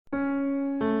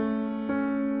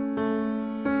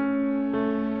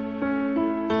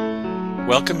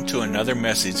Welcome to another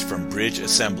message from Bridge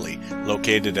Assembly,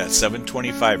 located at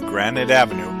 725 Granite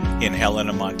Avenue in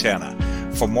Helena, Montana.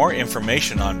 For more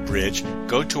information on Bridge,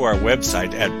 go to our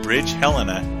website at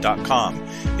bridgehelena.com.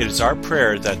 It is our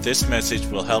prayer that this message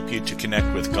will help you to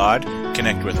connect with God,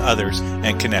 connect with others,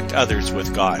 and connect others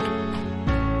with God.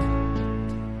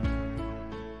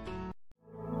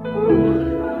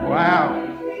 Wow.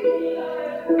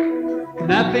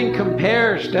 Nothing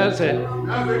compares, does it?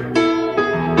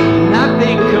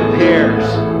 Nothing compares.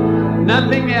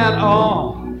 Nothing at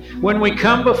all. When we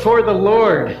come before the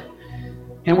Lord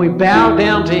and we bow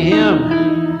down to Him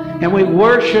and we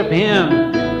worship Him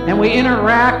and we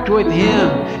interact with Him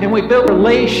and we build a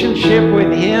relationship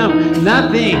with Him,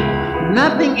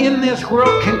 nothing in this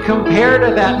world can compare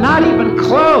to that, not even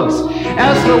close.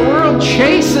 As the world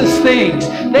chases things,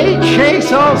 they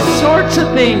chase all sorts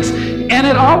of things, and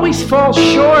it always falls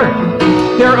short.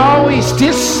 They're always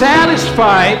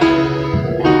dissatisfied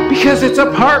because it's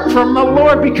apart from the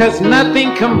Lord, because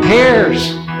nothing compares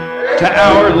to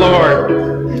our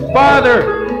Lord. Father,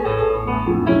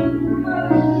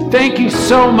 thank you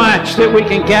so much that we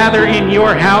can gather in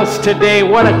your house today.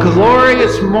 What a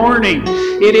glorious morning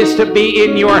it is to be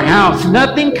in your house.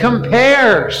 Nothing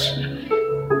compares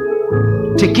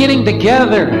to getting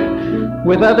together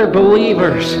with other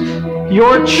believers.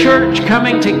 Your church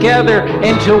coming together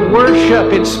and to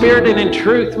worship in spirit and in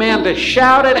truth, man, to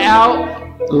shout it out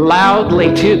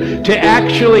loudly, to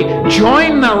actually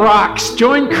join the rocks,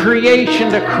 join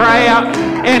creation, to cry out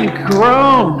and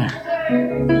groan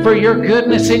for your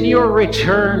goodness and your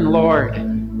return, Lord.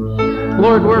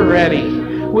 Lord, we're ready.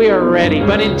 We are ready.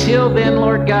 But until then,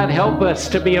 Lord God, help us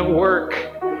to be at work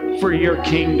for your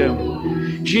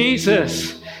kingdom.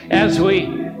 Jesus, as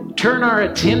we turn our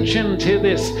attention to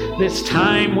this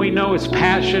time we know is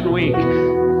Passion Week,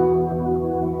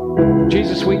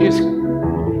 Jesus, we just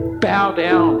bow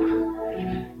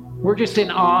down. We're just in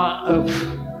awe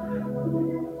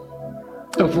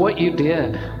of what you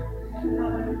did.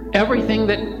 Everything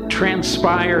that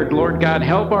transpired, Lord God,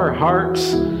 help our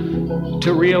hearts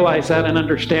to realize that and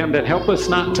understand it. Help us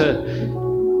not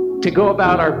to go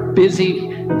about our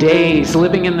busy days,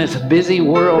 living in this busy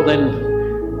world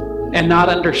and not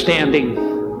understanding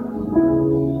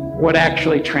what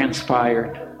actually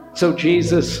transpired. So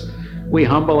Jesus, we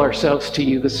humble ourselves to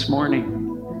you this morning.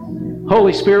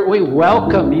 Holy Spirit, we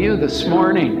welcome you this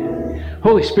morning.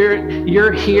 Holy Spirit,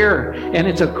 you're here, and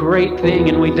it's a great thing,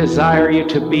 and we desire you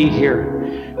to be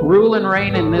here. Rule and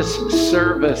reign in this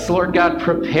service. Lord God,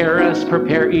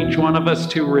 prepare each one of us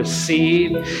to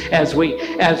receive as we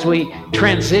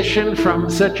transition from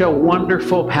such a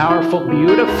wonderful, powerful,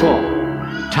 beautiful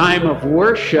time of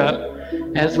worship.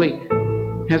 As we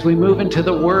move into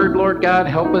the Word, Lord God,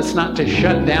 help us not to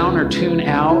shut down or tune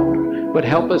out, but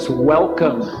help us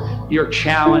welcome your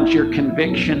challenge, your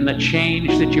conviction, the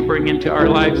change that you bring into our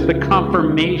lives, the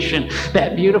confirmation,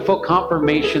 that beautiful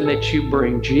confirmation that you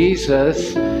bring.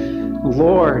 Jesus,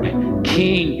 Lord,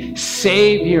 King,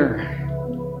 Savior.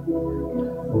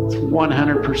 It's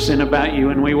 100% about you,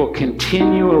 and we will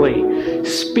continually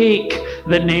speak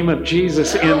the name of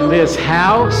Jesus in this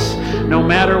house. No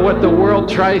matter what the world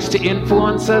tries to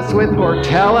influence us with or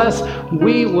tell us,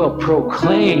 we will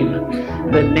proclaim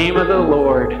the name of the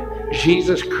Lord,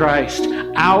 Jesus Christ,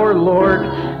 our Lord,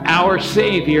 our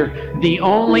Savior, the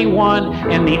only one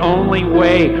and the only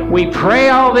way. We pray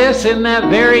all this in that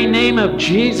very name of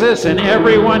Jesus, and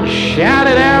everyone shout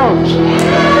it out.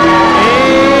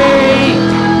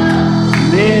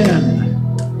 Amen.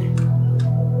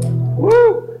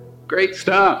 Woo! Great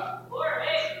stuff.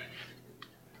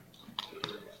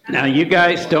 Now you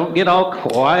guys don't get all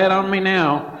quiet on me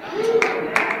now.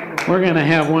 We're going to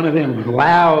have one of them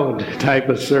loud type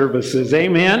of services.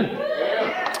 Amen?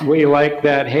 We like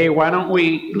that. Hey,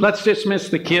 let's dismiss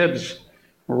the kids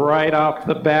right off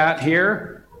the bat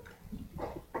here.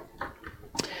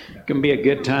 Going to be a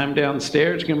good time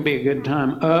downstairs. Going to be a good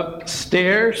time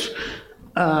upstairs.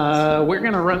 We're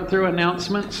going to run through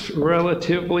announcements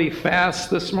relatively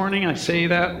fast this morning. I say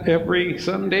that every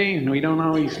Sunday, and we don't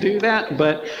always do that.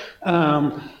 But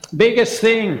biggest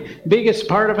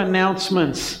part of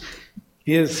announcements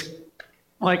is,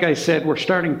 like I said, we're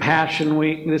starting Passion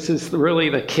Week. This is really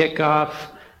the kickoff.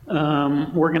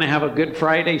 We're going to have a Good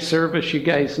Friday service. You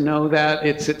guys know that.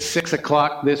 It's at 6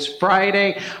 o'clock this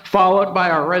Friday, followed by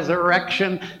our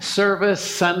resurrection service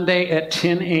Sunday at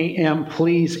 10 a.m.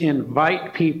 Please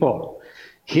invite people.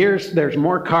 There's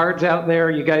more cards out there.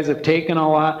 You guys have taken a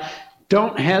lot.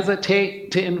 Don't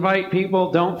hesitate to invite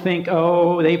people. Don't think,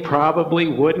 oh, they probably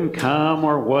wouldn't come,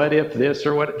 or what if this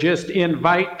or what. Just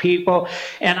invite people.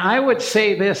 And I would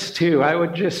say this too. I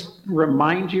would just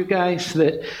remind you guys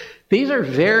that these are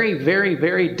very, very,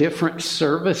 very different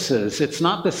services. It's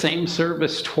not the same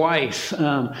service twice.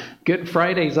 Good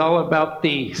Friday's all about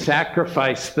the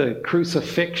sacrifice, the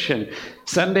crucifixion.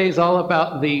 Sunday's all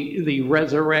about the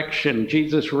resurrection,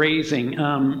 Jesus raising.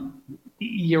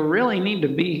 You really need to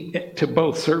be to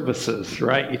both services,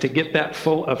 right? To get that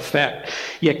full effect.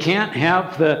 You can't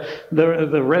have the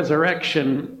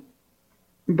resurrection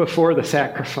before the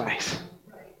sacrifice.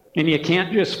 And you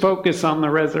can't just focus on the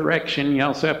resurrection. You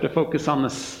also have to focus on the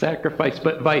sacrifice,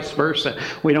 but vice versa.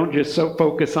 We don't just so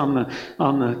focus on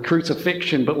the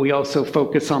crucifixion, but we also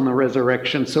focus on the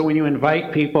resurrection. So when you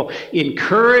invite people,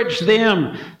 encourage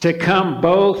them to come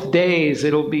both days.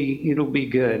 It'll be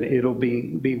good. It'll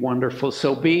be wonderful.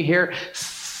 So be here.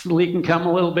 We can come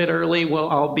a little bit early. Well,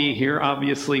 I'll be here,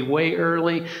 obviously, way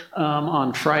early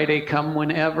on Friday. Come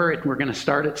whenever. We're going to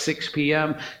start at 6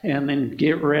 p.m. and then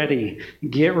get ready.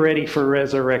 Get ready for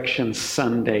Resurrection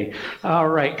Sunday. All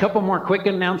right, couple more quick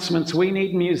announcements. We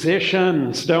need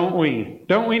musicians, don't we?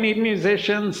 Don't we need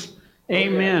musicians?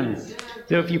 Amen.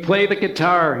 So if you play the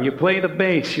guitar, you play the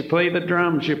bass, you play the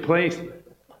drums, you play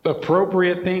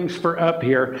appropriate things for up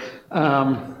here.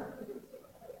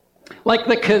 Like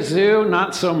the kazoo,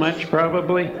 not so much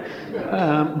probably,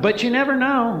 but you never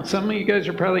know. Some of you guys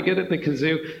are probably good at the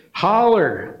kazoo.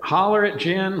 Holler at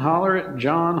Jen, holler at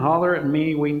John, holler at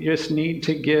me. We just need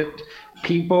to get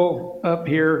people up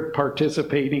here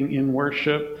participating in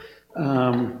worship.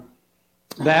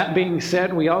 That being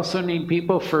said, we also need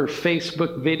people for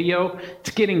Facebook video. It's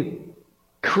getting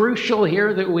crucial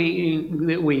here that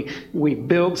we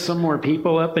build some more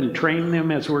people up and train them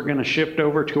as we're going to shift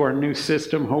over to our new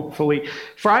system. Hopefully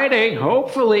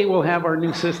we'll have our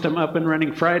new system up and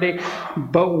running Friday.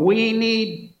 But we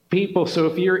need people. So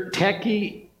if you're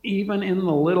techie, even in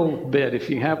the little bit, if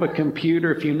you have a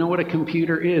computer, if you know what a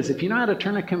computer is, if you know how to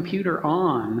turn a computer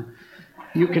on,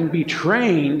 you can be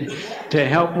trained to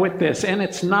help with this. And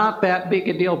it's not that big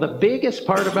a deal. The biggest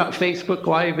part about Facebook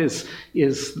Live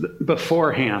is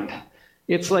beforehand.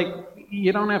 It's like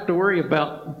you don't have to worry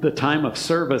about the time of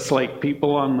service like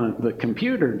people on the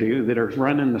computer do that are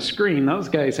running the screen. Those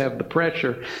guys have the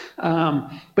pressure.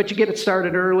 But you get it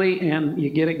started early and you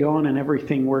get it going and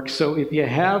everything works. So if you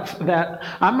have that,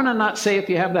 I'm going to not say if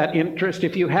you have that interest,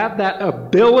 if you have that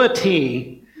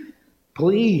ability,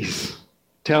 please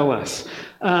tell us.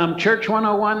 Church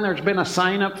 101, there's been a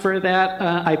sign up for that.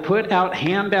 I put out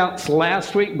handouts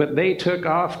last week, but they took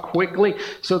off quickly.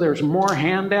 So there's more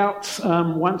handouts.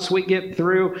 Once we get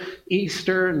through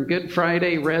Easter and Good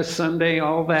Friday, Res Sunday,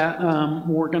 all that,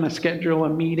 we're going to schedule a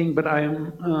meeting. But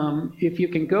if you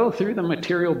can go through the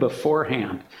material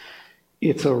beforehand,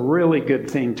 it's a really good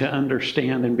thing to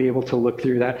understand and be able to look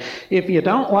through that. If you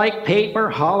don't like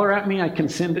paper, holler at me. I can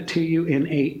send it to you in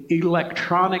an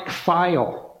electronic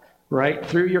file, right,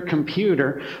 through your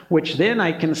computer, which then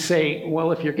I can say,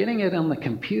 well, if you're getting it on the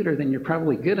computer, then you're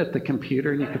probably good at the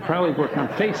computer and you could probably work on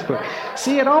Facebook.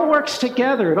 See, it all works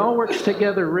together. It all works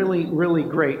together really, really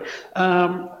great.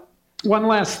 One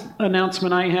last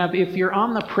announcement I have. If you're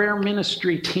on the prayer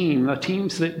ministry team, the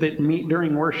teams that meet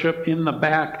during worship in the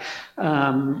back,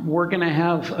 we're going to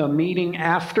have a meeting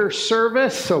after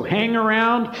service, so hang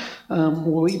around.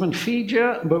 We'll even feed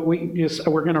you, but we're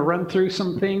going to run through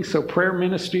some things. So prayer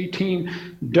ministry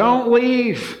team, don't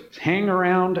leave. Hang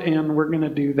around, and we're going to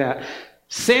do that.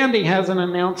 Sandy has an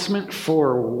announcement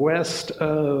for West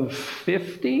of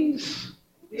 50s.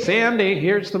 Sandy,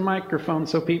 here's the microphone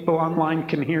so people online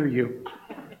can hear you.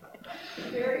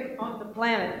 On the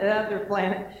planet, another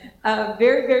planet.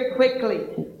 Very, very quickly.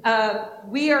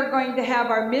 We are going to have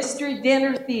our Mystery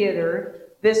Dinner Theater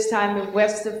this time at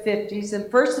West of 50s.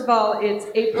 And first of all, it's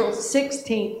April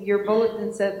 16th. Your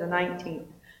bulletin said the 19th.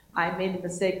 I made a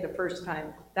mistake the first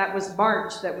time. That was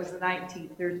March. That was the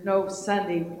 19th. There's no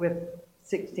Sunday with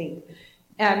 16th.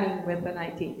 With the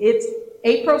 19th. It's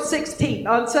April 16th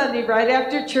on Sunday, right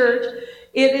after church.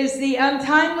 It is the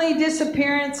untimely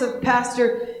disappearance of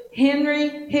Pastor Henry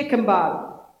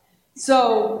Hickenbottom.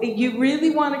 So you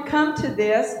really want to come to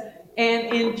this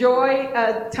and enjoy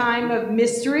a time of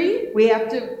mystery. We have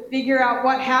to figure out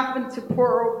what happened to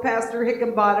poor old Pastor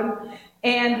Hickenbottom,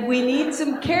 and we need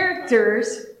some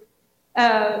characters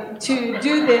to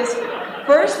do this.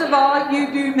 First of all,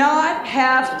 you do not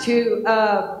have to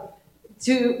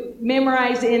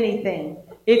memorize anything.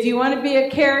 If you want to be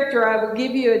a character, I will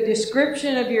give you a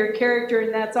description of your character,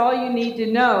 and that's all you need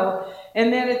to know.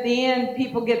 And then at the end,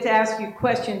 people get to ask you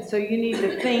questions, so you need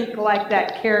to think like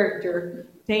that character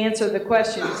to answer the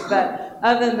questions. But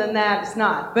other than that, it's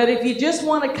not. But if you just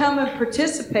want to come and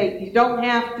participate, you don't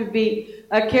have to be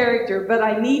a character. But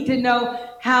I need to know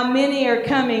how many are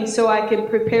coming so I can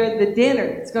prepare the dinner.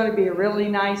 It's going to be a really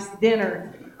nice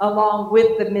dinner along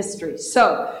with the mystery.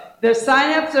 So the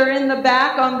sign-ups are in the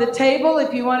back on the table.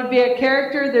 If you want to be a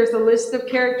character, there's a list of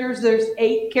characters. There's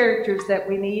 8 characters that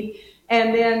we need.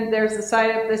 And then there's a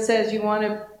sign-up that says you want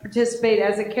to participate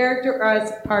as a character or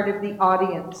as part of the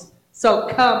audience. So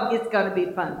come, it's going to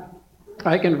be fun.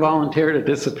 I can volunteer to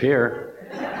disappear.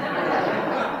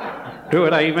 Do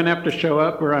I even have to show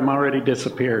up, or I'm already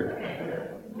disappeared?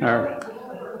 All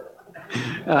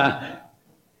right.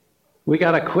 We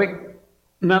got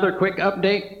another quick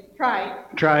update.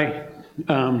 Try.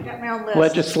 Got my own list.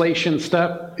 Legislation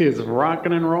stuff is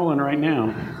rocking and rolling right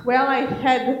now. Well, I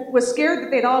was scared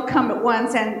that they'd all come at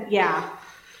once, and yeah.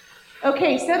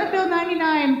 Okay, Senate Bill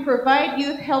 99, Provide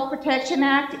Youth Health Protection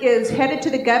Act, is headed to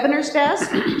the governor's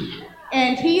desk,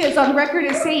 and he is on record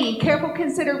as saying careful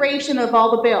consideration of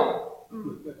all the bill.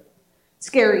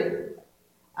 Scary.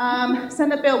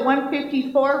 Senate Bill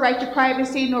 154, Right to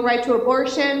Privacy, No Right to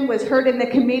Abortion, was heard in the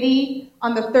committee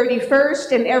on the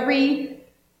 31st, and every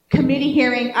committee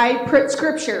hearing, I put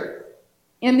scripture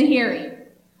in the hearing.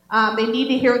 They need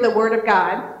to hear the word of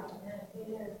God.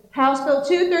 House Bill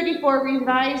 234,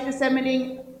 Revised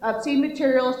Disseminating Obscene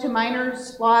Materials to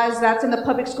Minors laws. That's in the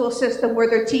public school system where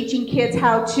they're teaching kids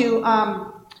how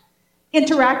to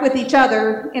interact with each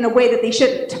other in a way that they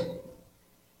shouldn't.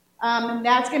 And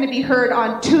that's going to be heard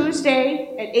on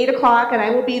Tuesday at 8 o'clock, and I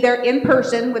will be there in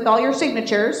person with all your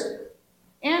signatures.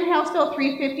 And House Bill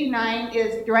 359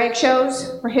 is drag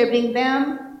shows, prohibiting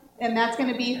them, and that's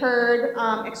going to be heard,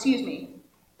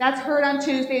 that's heard on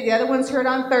Tuesday, the other one's heard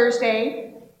on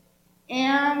Thursday.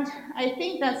 And I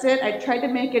think that's it. I tried to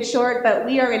make it short, but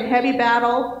we are in heavy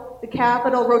battle. The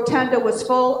Capitol Rotunda was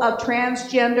full of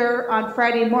transgender on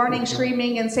Friday morning,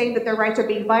 screaming and saying that their rights are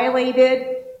being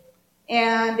violated.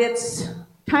 And it's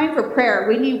time for prayer.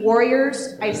 We need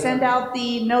warriors. I send out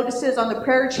the notices on the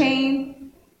prayer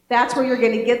chain. That's where you're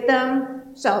going to get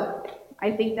them. So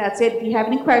I think that's it. If you have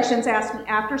any questions, ask me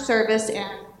after service. And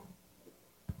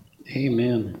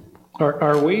Amen.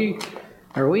 Are we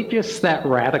just that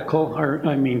radical? Or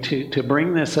I mean, to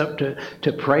bring this up,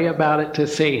 to pray about it, to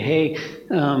say, hey,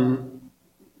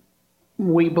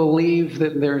 we believe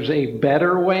that there's a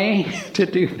better way to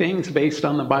do things based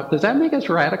on the Bible. Does that make us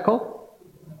radical?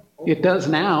 It does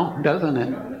now, doesn't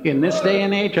it? In this day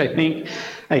and age, I think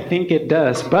it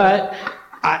does. But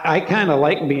I kind of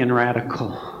like being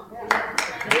radical.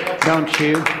 Don't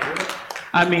you?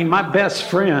 I mean, my best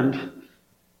friend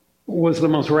was the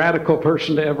most radical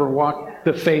person to ever walk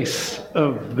the face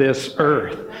of this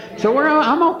earth. So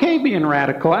I'm okay being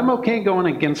radical. I'm okay going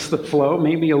against the flow,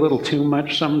 maybe a little too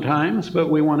much sometimes, but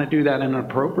we want to do that in an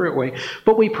appropriate way.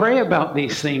 But we pray about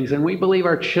these things, and we believe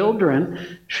our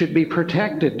children should be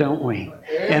protected, don't we?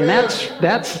 And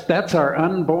that's our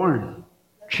unborn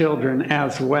children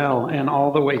as well, and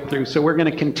all the way through. So we're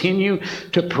going to continue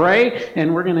to pray,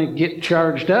 and we're going to get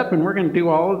charged up, and we're going to do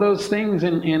all of those things,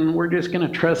 and we're just going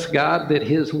to trust God that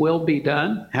His will be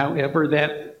done, however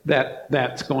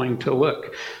that's going to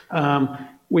look.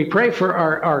 We pray for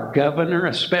our governor,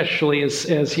 especially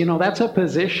as you know, that's a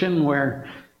position where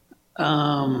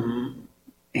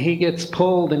he gets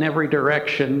pulled in every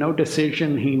direction. No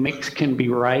decision he makes can be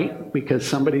right because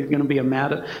somebody's going to be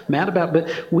mad about.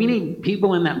 But we need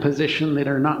people in that position that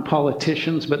are not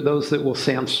politicians, but those that will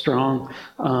stand strong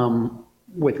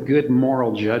with good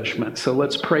moral judgment. So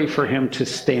let's pray for him to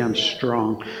stand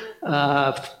strong.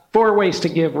 4 ways to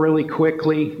give really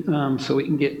quickly so we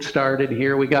can get started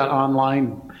here. We got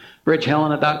online,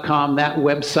 bridgehelena.com. That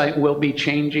website will be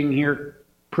changing here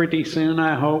pretty soon,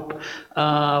 I hope.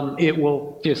 It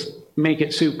will just make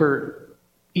it super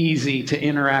easy to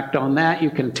interact on that. You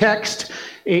can text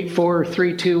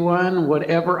 84321,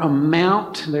 whatever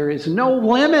amount. There is no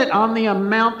limit on the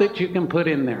amount that you can put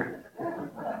in there.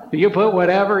 You put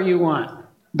whatever you want,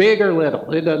 big or little,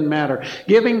 it doesn't matter.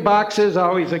 Giving boxes,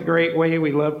 always a great way.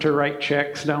 We love to write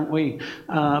checks, don't we?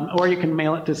 Or you can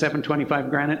mail it to 725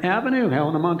 Granite Avenue,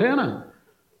 Helena, Montana,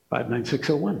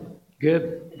 59601.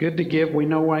 Good. Good to give. We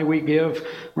know why we give.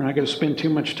 We're not going to spend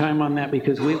too much time on that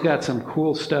because we've got some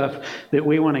cool stuff that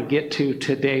we want to get to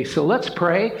today. So let's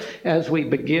pray as we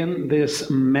begin this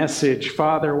message.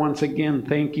 Father, once again,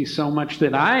 thank you so much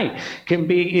that I can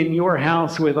be in your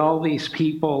house with all these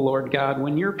people, Lord God.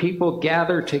 When your people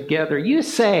gather together, you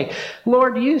say,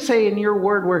 Lord, you say in your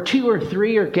word, where 2 or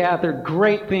 3 are gathered,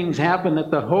 great things happen, that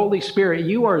the Holy Spirit,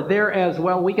 you are there as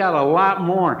well. We got a lot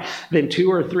more than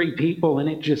 2 or 3 people, and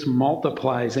it just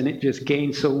multiplies and it just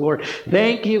gains. So Lord,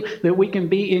 thank you that we can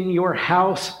be in your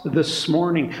house this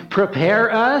morning. Prepare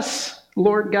us,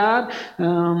 Lord God,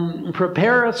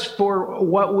 prepare us for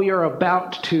what we are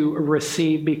about to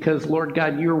receive, because Lord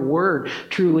God, your word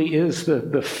truly is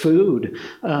the food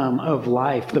of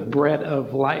life, the bread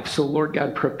of life. So Lord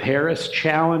God, prepare us,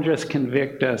 challenge us,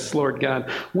 convict us, Lord God.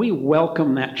 We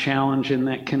welcome that challenge and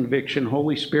that conviction.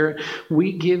 Holy Spirit,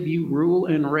 we give you rule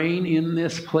and reign in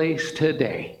this place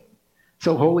today.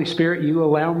 So Holy Spirit, you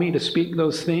allow me to speak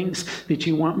those things that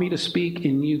you want me to speak,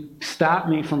 and you stop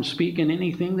me from speaking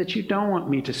anything that you don't want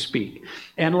me to speak.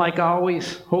 And like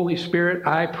always, Holy Spirit,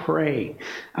 I pray,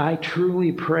 I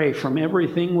truly pray from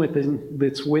everything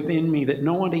that's within me that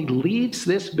nobody leaves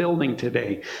this building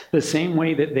today the same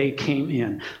way that they came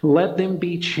in. Let them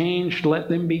be changed, let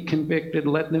them be convicted,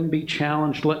 let them be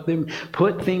challenged, let them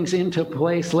put things into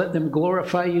place, let them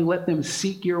glorify you, let them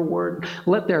seek your word,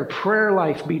 let their prayer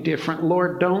life be different.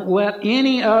 Lord, don't let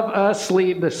any of us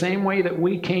leave the same way that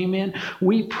we came in.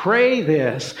 We pray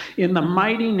this in the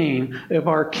mighty name of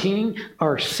our King,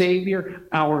 our Savior,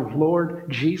 our Lord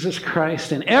Jesus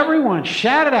Christ. And everyone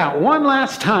shout it out one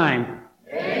last time.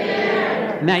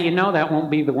 Amen. Now you know that won't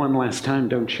be the one last time,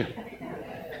 don't you?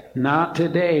 Not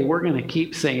today. We're going to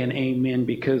keep saying amen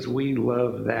because we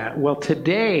love that. Well,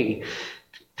 Today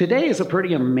is a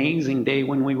pretty amazing day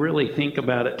when we really think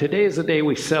about it. Today is the day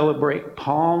we celebrate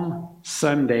Palm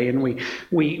Sunday, and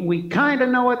we kind of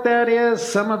know what that is.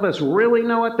 Some of us really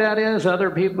know what that is. Other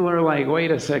people are like,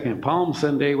 wait a second, Palm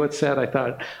Sunday, what's that?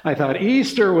 I thought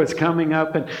Easter was coming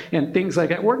up and things like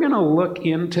that. We're going to look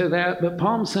into that, but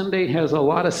Palm Sunday has a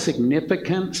lot of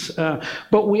significance,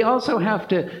 but we also have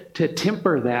to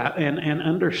temper that and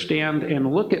understand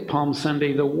and look at Palm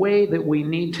Sunday the way that we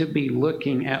need to be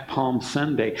looking at Palm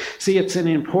Sunday. See, it's an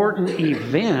important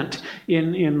event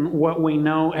in what we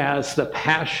know as the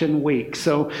Passion Week.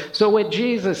 So with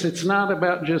Jesus, it's not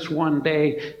about just one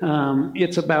day.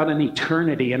 It's about an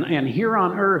eternity. And here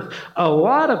on earth, a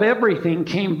lot of everything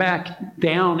came back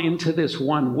down into this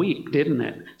one week, didn't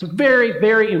it? It's a very,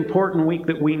 very important week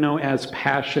that we know as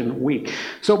Passion Week.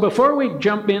 So before we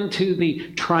jump into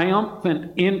the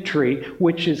triumphant entry,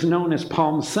 which is known as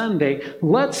Palm Sunday,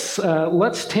 let's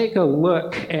take a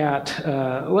look at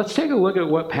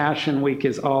what Passion Week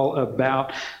is all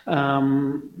about.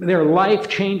 They're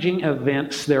life-changing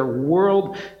events. They're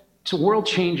it's a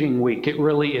world-changing week. It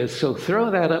really is. So throw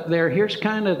that up there. Here's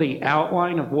kind of the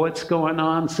outline of what's going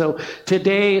on. So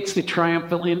today it's the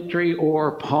triumphal entry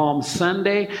or Palm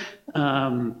Sunday.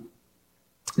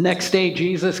 Next day,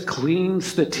 Jesus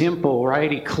cleans the temple,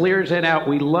 right? He clears it out.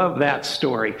 We love that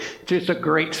story. It's just a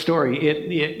great story.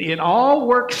 It all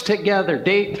works together.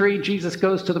 Day 3, Jesus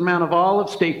goes to the Mount of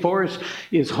Olives. Day 4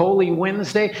 is Holy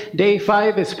Wednesday. Day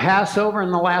 5 is Passover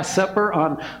and the Last Supper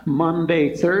on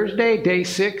Monday, Thursday. Day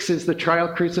 6 is the trial,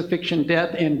 crucifixion,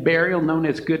 death, and burial, known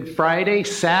as Good Friday.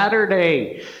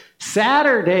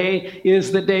 Saturday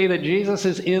is the day that Jesus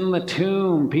is in the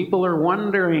tomb. People are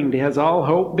wondering, has all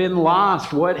hope been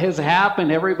lost? What has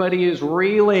happened? Everybody is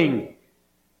reeling.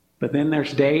 But then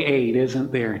there's day 8,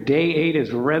 isn't there? Day 8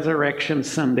 is Resurrection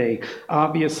Sunday.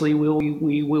 Obviously,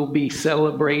 we will be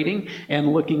celebrating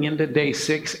and looking into day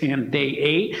 6 and day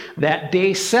 8. That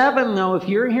day 7, though, if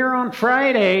you're here on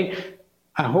Friday,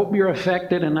 I hope you're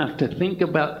affected enough to think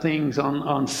about things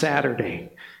on Saturday.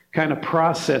 Kind of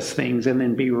process things and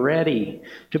then be ready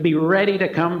to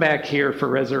come back here for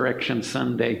Resurrection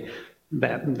Sunday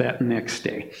that next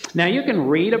day. Now you can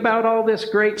read about all this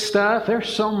great stuff. There's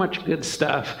so much good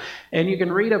stuff. And you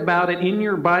can read about it in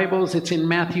your Bibles. It's in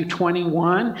Matthew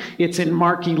 21. It's in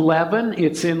Mark 11.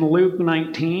 It's in Luke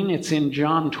 19. It's in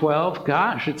John 12.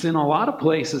 Gosh, it's in a lot of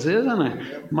places, isn't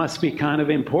it? Must be kind of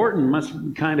important. Must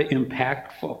be kind of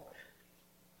impactful.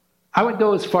 I would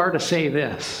go as far to say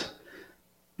this,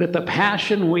 that the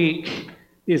Passion Week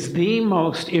is the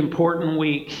most important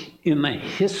week in the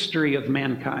history of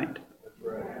mankind.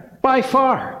 By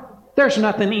far. There's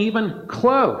nothing even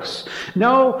close.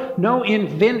 No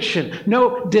invention,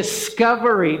 no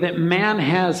discovery that man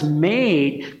has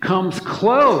made comes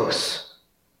close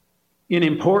in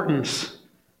importance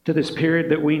to this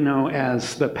period that we know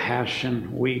as the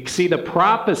Passion Week. See, the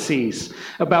prophecies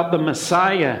about the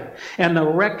Messiah and the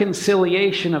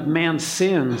reconciliation of man's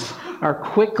sins are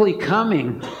quickly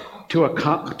coming to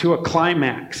a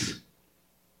climax.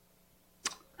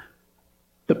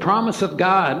 The promise of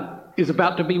God is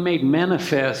about to be made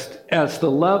manifest as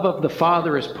the love of the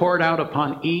Father is poured out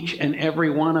upon each and every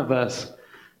one of us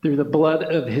through the blood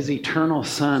of his eternal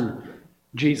Son,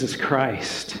 Jesus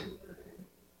Christ.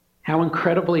 How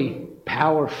incredibly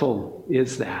powerful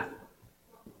is that?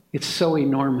 It's so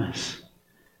enormous.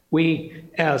 We,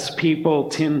 as people,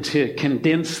 tend to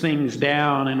condense things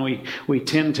down, and we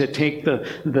tend to take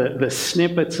the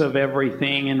snippets of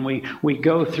everything, and we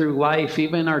go through life,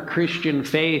 even our Christian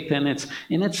faith, and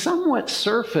it's somewhat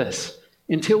surface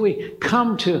until we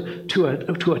come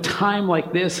to a time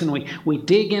like this, and we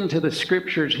dig into the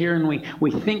scriptures here, and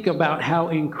we think about how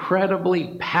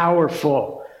incredibly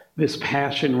powerful this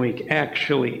Passion Week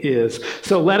actually is.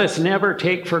 So let us never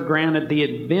take for granted the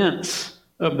events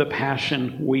of the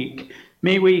Passion Week.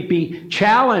 May we be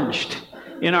challenged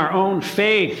in our own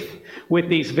faith with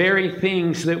these very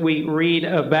things that we read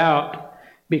about,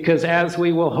 because as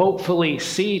we will hopefully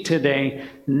see today,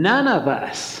 none of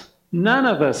us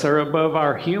are above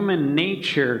our human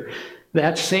nature,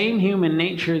 that same human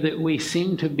nature that we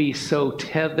seem to be so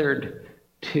tethered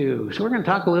to. So we're going to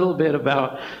talk a little bit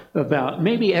about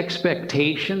maybe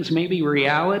expectations, maybe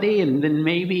reality, and then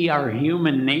maybe our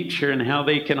human nature and how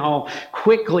they can all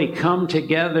quickly come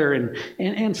together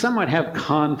and somewhat have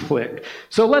conflict.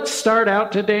 So let's start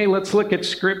out today. Let's look at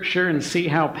Scripture and see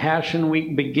how Passion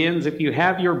Week begins. If you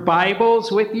have your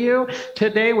Bibles with you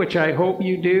today, which I hope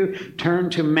you do,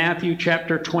 turn to Matthew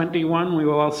chapter 21. We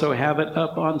will also have it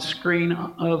up on screen,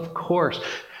 of course.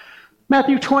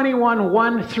 Matthew 21,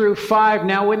 1 through 5.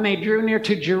 Now when they drew near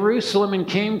to Jerusalem and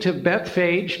came to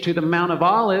Bethphage, to the Mount of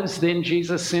Olives, then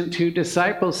Jesus sent 2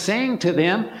 disciples, saying to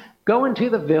them, "Go into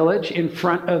the village in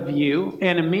front of you,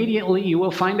 and immediately you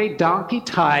will find a donkey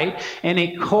tied and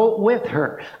a colt with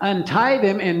her. Untie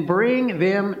them and bring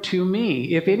them to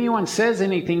me. If anyone says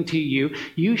anything to you,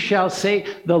 you shall say,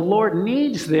 'The Lord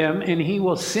needs them,' and he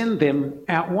will send them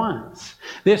at once."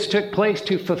 This took place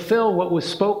to fulfill what was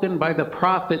spoken by the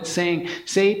prophet, saying,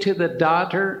 "Say to the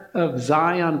daughter of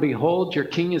Zion, behold, your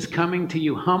king is coming to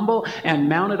you humble and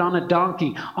mounted on a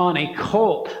donkey, on a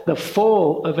colt, the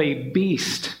foal of a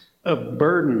beast of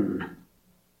burden."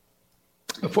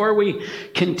 Before we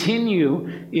continue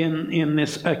in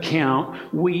this account,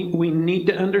 we need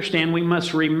to understand, we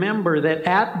must remember that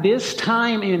at this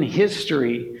time in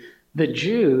history, the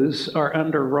Jews are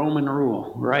under Roman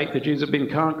rule, right? The Jews have been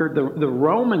conquered. The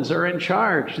Romans are in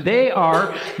charge. They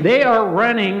are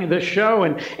running the show.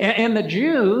 And the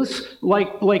Jews,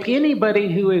 like anybody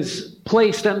who is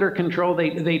placed under control,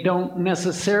 they don't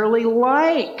necessarily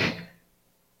like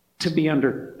to be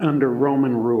under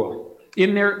Roman rule.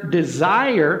 In their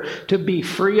desire to be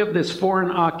free of this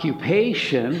foreign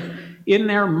occupation, in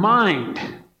their mind,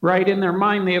 right? In their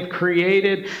mind, they have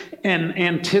created an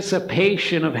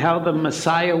anticipation of how the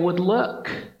Messiah would look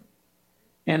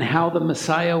and how the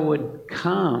Messiah would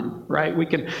come, right? We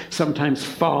can sometimes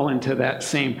fall into that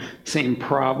same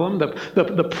problem.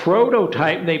 The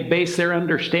prototype they base their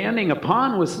understanding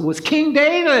upon was King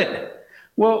David.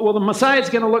 Well, the Messiah is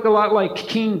going to look a lot like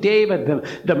King David,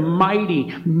 the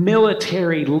mighty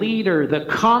military leader, the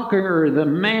conqueror, the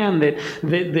man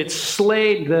that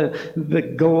slayed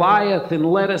the Goliath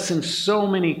and led us in so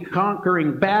many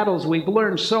conquering battles. We've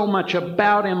learned so much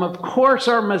about him. Of course,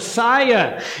 our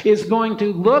Messiah is going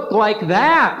to look like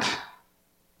that.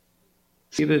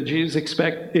 See, the Jews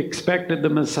expected the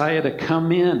Messiah to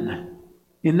come in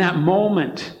that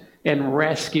moment and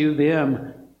rescue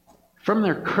them from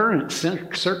their current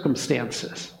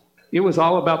circumstances. It was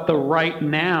all about the right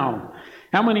now.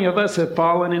 How many of us have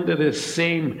fallen into this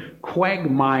same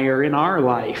quagmire in our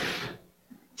life?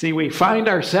 See, we find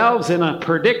ourselves in a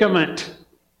predicament,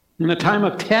 in a time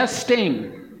of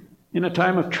testing, in a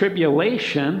time of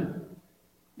tribulation,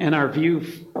 and our view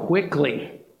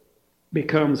quickly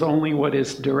becomes only what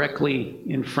is directly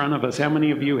in front of us. How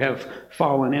many of you have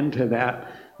fallen into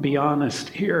that? Be honest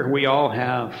here. We all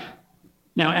have.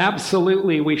 Now,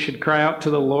 absolutely, we should cry out to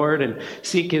the Lord and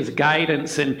seek his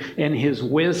guidance and his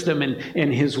wisdom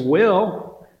and his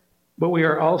will, but we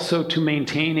are also to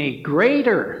maintain a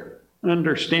greater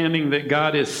understanding that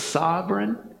God is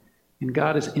sovereign and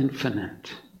God is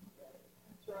infinite.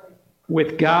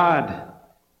 With God,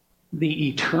 the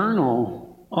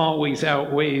eternal always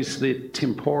outweighs the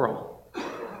temporal.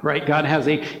 right? God has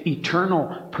a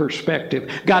eternal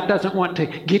perspective. God doesn't want to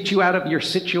get you out of your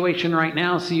situation right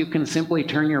now so you can simply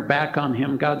turn your back on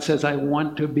him. God says, I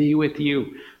want to be with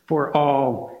you for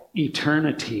all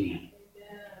eternity.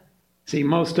 See,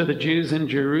 most of the Jews in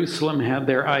Jerusalem had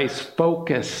their eyes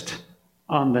focused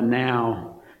on the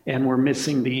now and were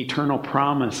missing the eternal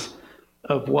promise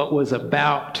of what was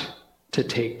about to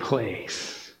take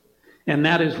place. And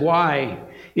that is why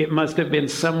it must have been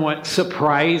somewhat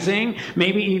surprising,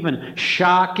 maybe even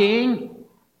shocking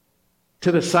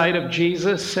to the sight of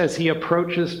Jesus as he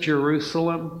approaches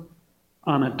Jerusalem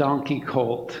on a donkey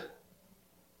colt.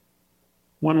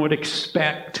 One would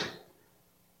expect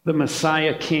the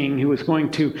Messiah King who is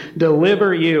going to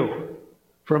deliver you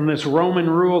from this Roman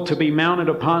rule to be mounted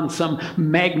upon some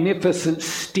magnificent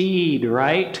steed,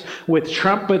 right? With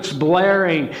trumpets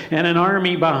blaring and an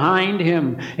army behind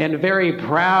him, and very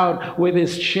proud with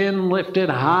his chin lifted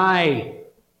high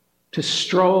to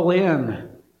stroll in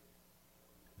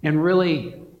and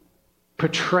really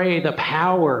portray the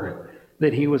power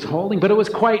that he was holding. But it was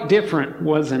quite different,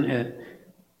 wasn't it?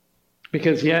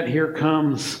 Because yet here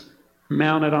comes,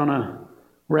 mounted on a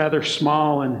rather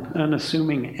small and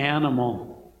unassuming animal,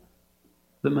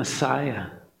 the Messiah,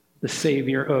 the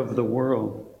Savior of the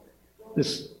world.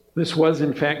 This was,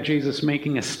 in fact, Jesus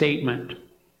making a statement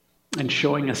and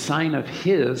showing a sign of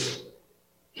his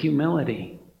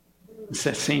humility. It's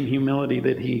that same humility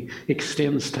that he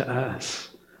extends to us.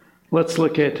 Let's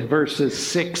look at verses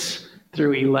 6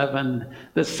 through 11.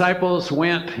 The disciples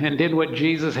went and did what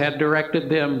Jesus had directed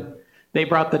them. They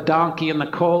brought the donkey and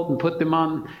the colt and put them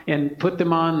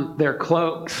on their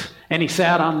cloaks, and he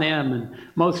sat on them. And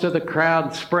most of the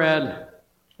crowd spread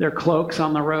their cloaks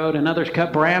on the road, and others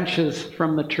cut branches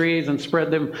from the trees and spread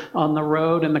them on the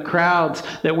road. And the crowds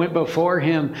that went before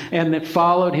him and that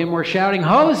followed him were shouting,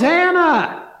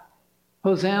 Hosanna!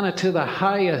 Hosanna to the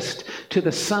highest, to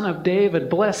the Son of David.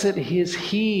 Blessed is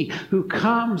he who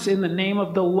comes in the name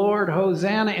of the Lord.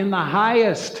 Hosanna in the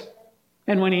highest.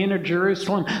 And when he entered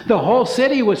Jerusalem, the whole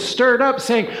city was stirred up,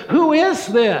 saying, Who is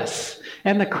this?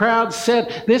 And the crowd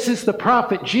said, This is the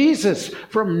prophet Jesus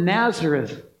from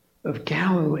Nazareth of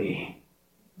Galilee.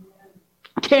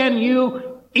 Can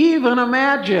you even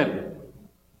imagine?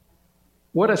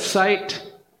 What a sight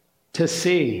to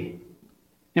see.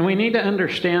 And we need to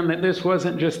understand that this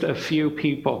wasn't just a few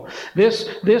people. This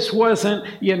wasn't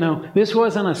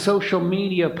a social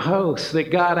media post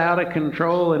that got out of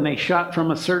control and they shot from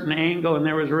a certain angle and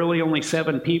there was really only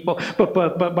 7 people.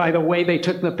 But by the way they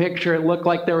took the picture, it looked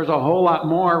like there was a whole lot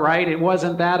more, right? It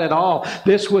wasn't that at all.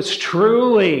 This was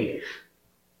truly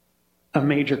a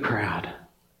major crowd.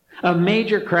 A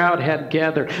major crowd had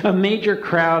gathered. A major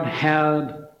crowd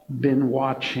had been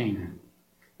watching.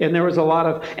 And there was a lot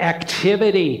of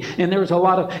activity, and there was a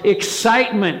lot of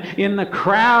excitement in the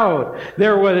crowd.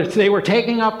 They were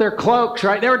taking off their cloaks,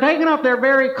 right? They were taking off their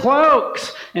very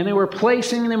cloaks, and they were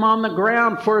placing them on the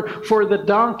ground for the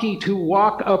donkey to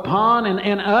walk upon.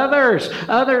 And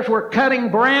others were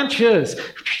cutting branches,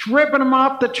 ripping them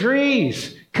off the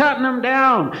trees, cutting them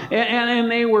down, and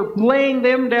they were laying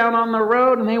them down on the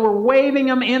road, and they were waving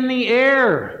them in the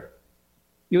air.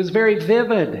 It was very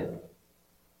vivid.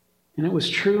 And it was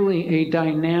truly a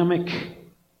dynamic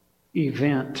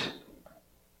event.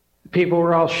 People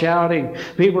were all shouting.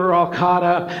 People were all caught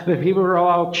up. The people were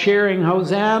all cheering,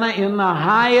 Hosanna in the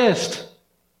highest.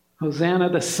 Hosanna,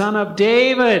 the Son of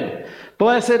David.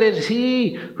 Blessed is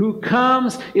he who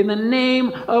comes in the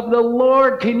name of the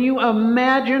Lord. Can you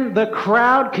imagine the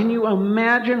crowd? Can you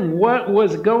imagine what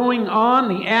was going on?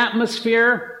 The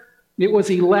atmosphere, it was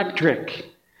electric.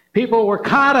 People were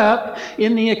caught up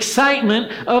in the excitement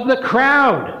of the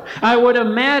crowd. I would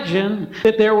imagine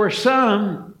that there were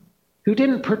some who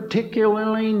didn't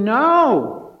particularly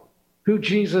know who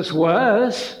Jesus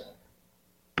was.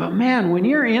 But man, when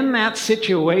you're in that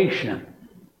situation,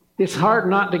 it's hard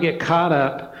not to get caught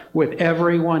up with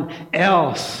everyone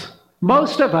else.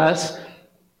 Most of us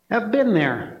have been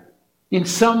there in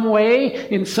some way,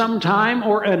 in some time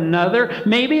or another.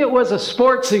 Maybe it was a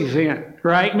sports event.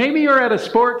 Right? Maybe you're at a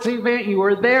sports event, you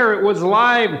were there, it was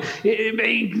live,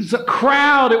 it was a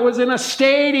crowd, it was in a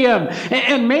stadium.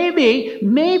 And maybe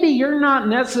you're not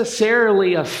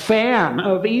necessarily a fan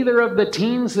of either of the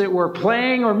teams that were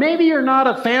playing, or maybe you're not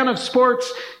a fan of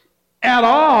sports at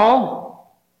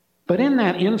all. But in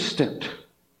that instant,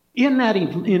 in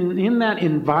that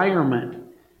environment,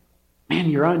 man,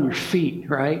 you're on your feet,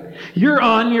 right? You're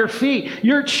on your feet.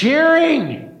 You're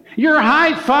cheering. You're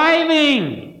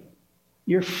high-fiving.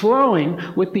 You're flowing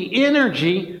with the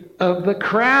energy of the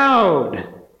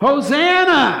crowd.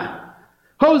 Hosanna!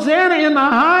 Hosanna in the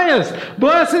highest!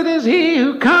 Blessed is he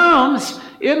who comes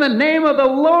in the name of the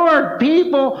Lord.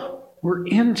 People were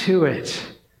into it.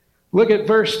 Look at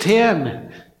verse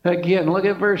 10. Again, look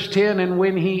at verse 10. And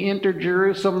when he entered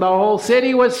Jerusalem, the whole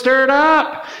city was stirred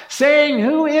up, saying,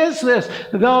 who is this?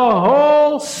 The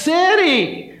whole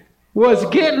city was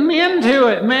getting into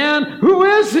it, man. Who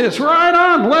is this? Right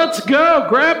on. Let's go.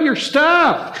 Grab your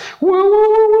stuff. Woo, woo,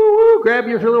 woo, woo, woo. Grab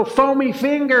your little foamy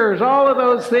fingers. All of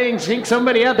those things. Think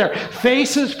somebody out there.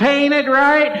 Faces painted,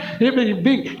 right?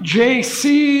 Big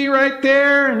JC right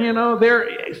there.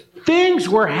 And, things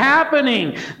were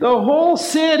happening. The whole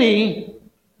city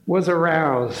was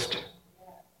aroused.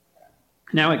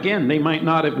 Now, again, they might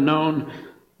not have known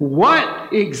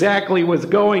what exactly was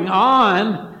going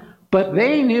on, but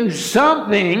they knew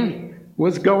something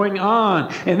was going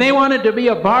on. And they wanted to be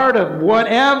a part of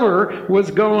whatever was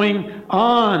going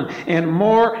on. And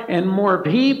more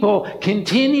people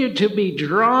continued to be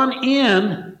drawn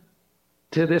in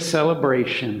to this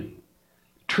celebration.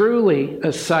 Truly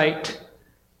a sight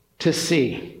to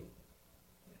see.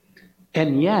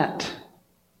 And yet,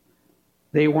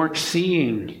 they weren't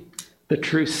seeing the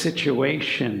true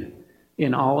situation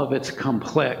in all of its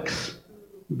complex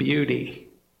beauty.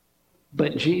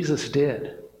 But Jesus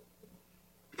did.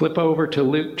 Flip over to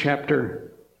Luke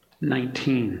chapter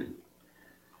 19.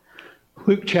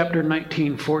 Luke chapter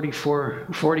 19,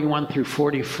 41 through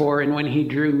 44. And when he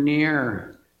drew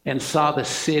near and saw the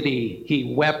city,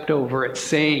 he wept over it,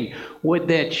 saying, would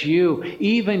that you,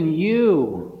 even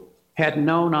you, had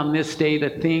known on this day the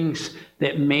things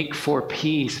that make for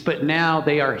peace, but now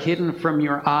they are hidden from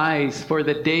your eyes. For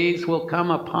the days will come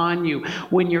upon you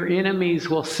when your enemies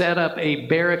will set up a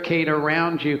barricade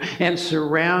around you and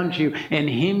surround you and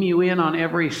hem you in on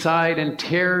every side and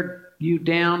tear you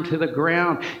down to the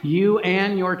ground, you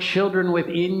and your children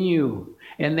within you,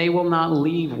 and they will not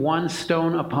leave one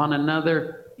stone upon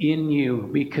another in you,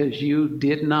 because you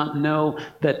did not know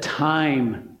the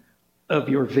time of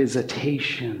your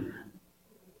visitation.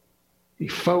 He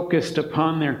focused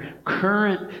upon their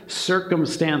current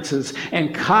circumstances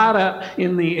and caught up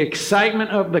in the excitement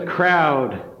of the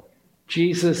crowd.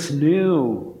 Jesus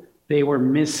knew they were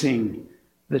missing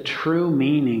the true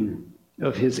meaning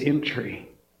of his entry.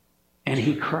 And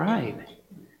he cried.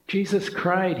 Jesus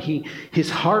cried. His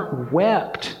heart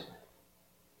wept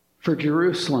for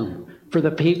Jerusalem, for the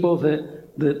people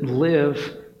that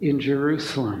live in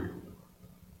Jerusalem.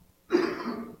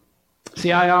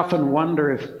 See, I often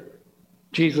wonder if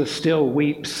Jesus still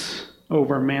weeps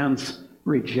over man's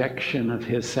rejection of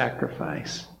his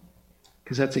sacrifice,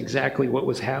 because that's exactly what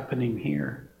was happening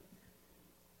here.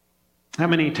 How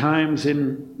many times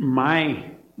in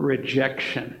my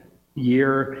rejection,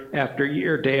 year after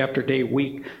year, day after day,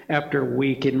 week after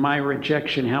week, in my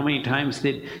rejection, how many times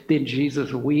did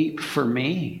Jesus weep for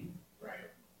me?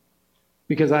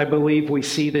 Because I believe we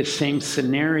see this same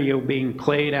scenario being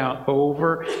played out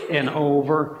over and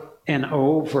over and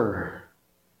over.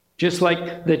 Just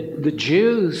like the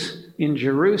Jews in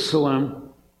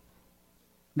Jerusalem,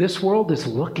 this world is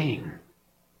looking.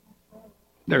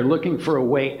 They're looking for a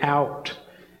way out.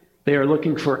 They are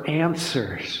looking for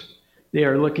answers. They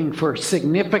are looking for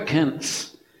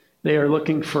significance. They are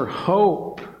looking for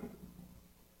hope.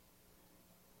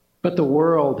 But the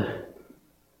world,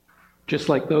 just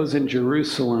like those in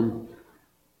Jerusalem,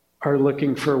 are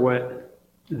looking for what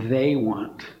they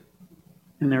want.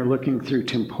 And they're looking through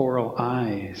temporal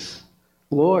eyes.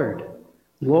 Lord,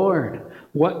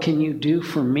 what can you do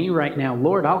for me right now?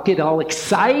 Lord, I'll get all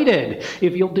excited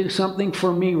if you'll do something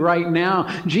for me right now.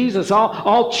 Jesus,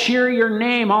 I'll cheer your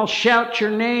name. I'll shout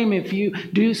your name if you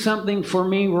do something for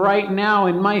me right now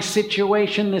in my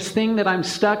situation, this thing that I'm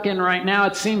stuck in right now.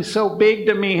 It seems so big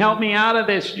to me. Help me out of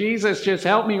this. Jesus, just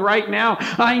help me right now.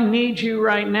 I need you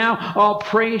right now. I'll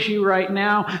praise you right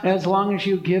now as long as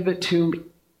you give it to me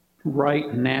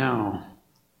right now.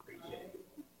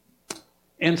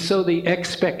 And so the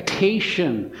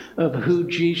expectation of who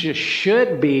Jesus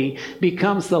should be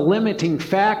becomes the limiting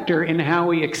factor in how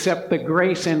we accept the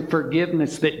grace and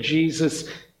forgiveness that Jesus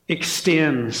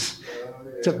extends.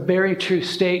 It's a very true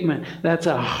statement. That's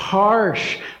a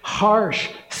harsh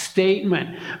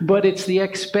statement. But it's the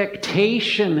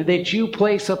expectation that you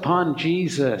place upon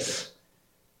Jesus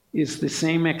is the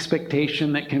same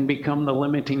expectation that can become the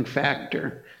limiting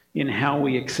factor in how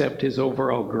we accept his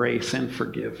overall grace and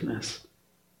forgiveness.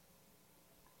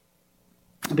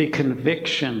 The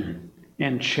conviction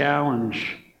and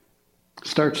challenge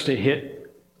starts to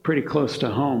hit pretty close to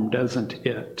home, doesn't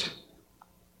it?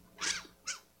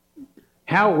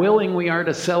 How willing we are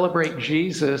to celebrate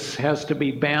Jesus has to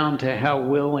be bound to how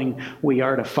willing we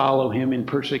are to follow him in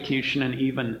persecution and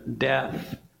even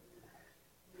death.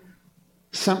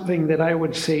 something that I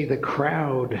would say the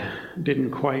crowd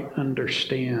didn't quite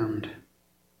understand.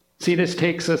 See, this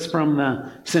takes us from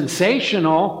the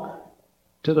sensational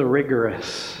to the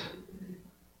rigorous.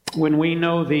 When we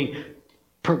know the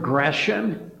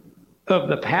progression of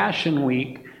the Passion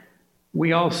Week,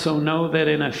 we also know that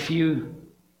in a few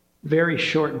very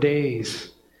short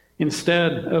days,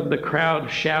 instead of the crowd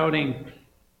shouting,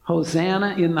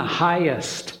 Hosanna in the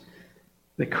highest,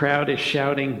 the crowd is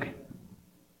shouting,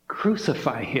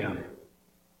 crucify him,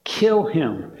 kill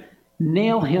him,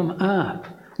 nail him up,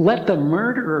 let the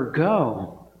murderer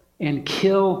go, and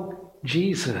kill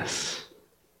Jesus.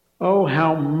 Oh,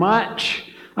 how much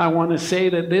I want to say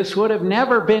that this would have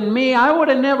never been me. I would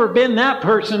have never been that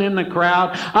person in the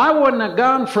crowd. I wouldn't have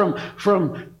gone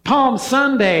from Palm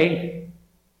Sunday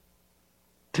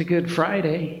to Good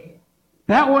Friday.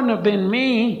 That wouldn't have been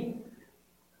me.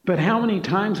 But how many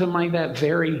times am I that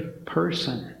very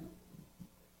person?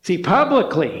 See,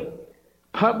 publicly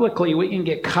we can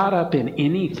get caught up in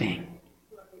anything.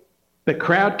 The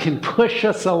crowd can push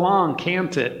us along,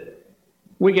 can't it?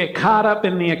 We get caught up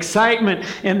in the excitement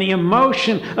and the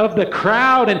emotion of the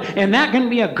crowd, and that can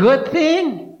be a good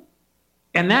thing,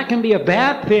 and that can be a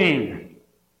bad thing,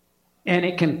 and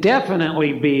it can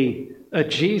definitely be a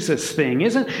Jesus thing.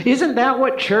 Isn't that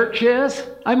what church is?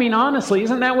 I mean, honestly,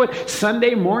 isn't that what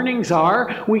Sunday mornings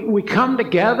are? We come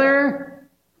together,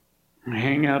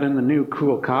 hang out in the new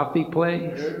cool coffee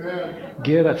place,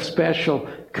 get a special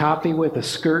coffee with a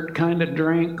skirt kind of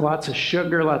drink, lots of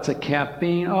sugar, lots of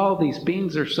caffeine. Oh, these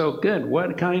beans are so good.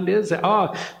 What kind is it?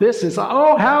 Oh,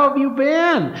 how have you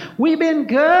been? We've been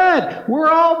good. We're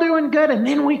all doing good. And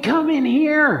then we come in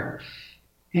here,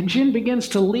 and Jen begins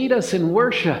to lead us in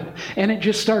worship, and it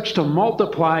just starts to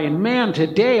multiply. And man,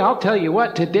 today, I'll tell you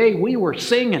what, today we were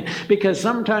singing, because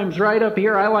sometimes right up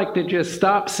here, I like to just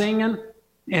stop singing.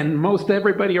 And most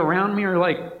everybody around me are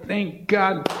like, thank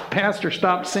God, Pastor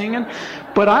stopped singing.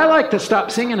 But I like to stop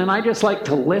singing, and I just like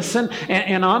to listen.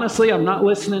 And honestly, I'm not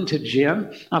listening to Jim.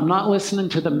 I'm not listening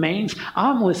to the mains.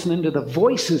 I'm listening to the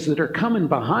voices that are coming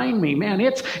behind me. Man,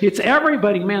 it's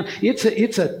everybody, man. It's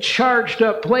a charged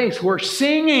up place. We're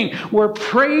singing. We're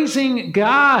praising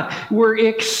God. We're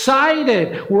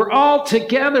excited. We're all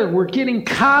together. We're getting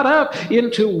caught up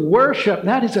into worship.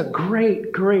 That is a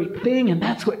great, great thing. And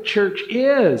that's what church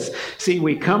is. See,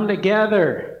 we come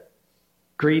together,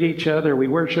 greet each other, we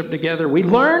worship together, we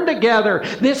learn together.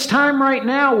 This time right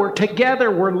now, we're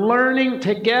together, we're learning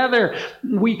together.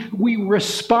 We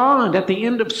respond. At the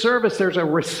end of service, there's a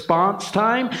response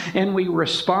time, and we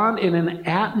respond in an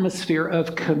atmosphere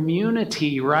of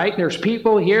community, right? There's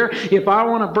people here. If I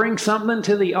want to bring something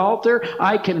to the altar,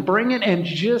 I can bring it, and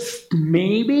just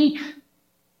maybe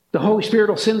the Holy Spirit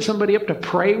will send somebody up to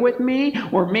pray with me,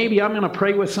 or maybe I'm going to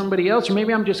pray with somebody else, or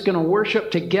maybe I'm just going to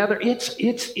worship together.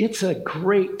 It's a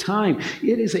great time.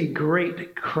 It is a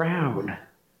great crowd.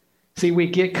 See, we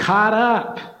get caught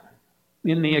up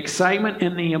in the excitement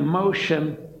and the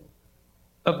emotion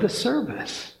of the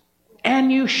service. And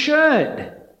you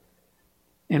should.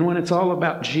 And when it's all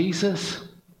about Jesus,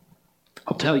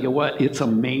 I'll tell you what, it's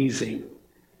amazing.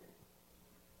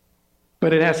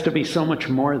 But it has to be so much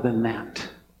more than that.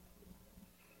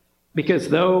 Because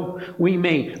though we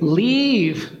may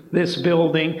leave this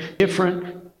building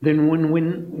different than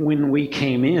when we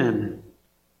came in,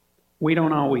 we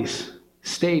don't always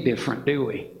stay different, do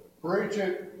we? Preach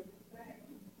it.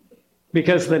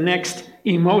 Because the next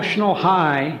emotional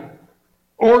high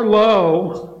or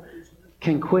low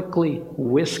can quickly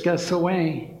whisk us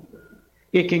away.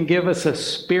 It can give us a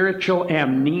spiritual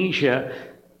amnesia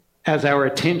as our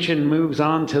attention moves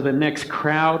on to the next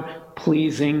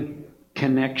crowd-pleasing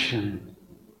connection.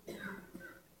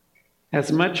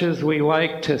 As much as we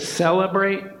like to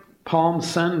celebrate Palm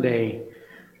Sunday,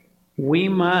 we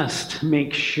must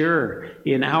make sure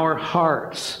in our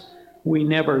hearts we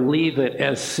never leave it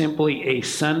as simply a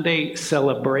Sunday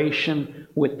celebration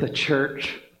with the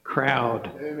church crowd.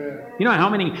 Amen. You know how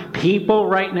many people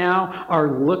right now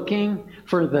are looking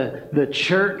for the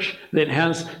church that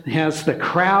has the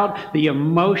crowd, the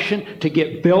emotion to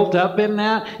get built up in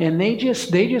that, and they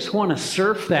just want to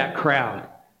surf that crowd.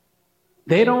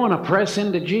 They don't want to press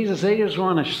into Jesus. They just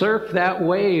want to surf that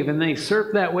wave, and they surf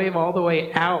that wave all the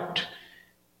way out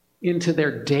into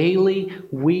their daily,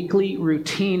 weekly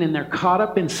routine, and they're caught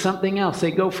up in something else. They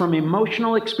go from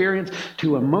emotional experience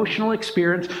to emotional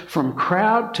experience, from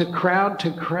crowd to crowd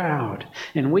to crowd.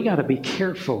 And we got to be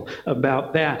careful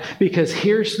about that, because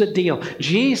here's the deal.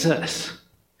 Jesus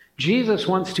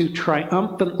wants to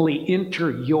triumphantly enter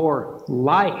your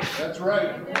life. That's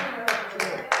right.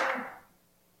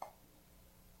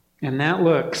 And that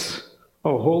looks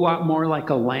a whole lot more like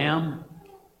a lamb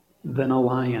than a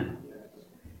lion.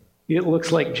 It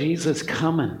looks like Jesus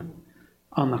coming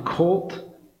on the colt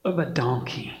of a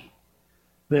donkey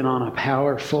than on a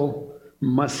powerful,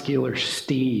 muscular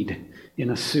steed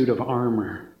in a suit of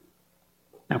armor.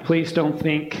 Now, please don't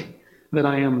think that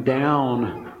I am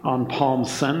down on Palm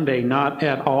Sunday, not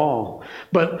at all.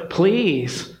 But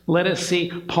please let us see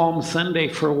Palm Sunday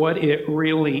for what it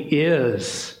really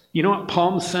is. You know what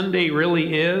Palm Sunday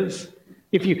really is?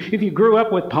 If you grew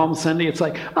up with Palm Sunday, it's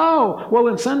like, oh, well,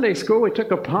 in Sunday school, we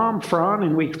took a palm frond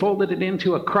and we folded it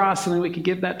into a cross and then we could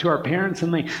give that to our parents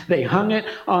and they hung it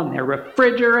on their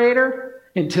refrigerator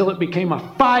until it became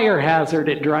a fire hazard.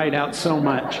 It dried out so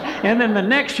much. And then the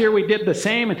next year we did the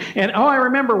same. And I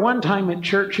remember one time at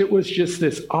church, it was just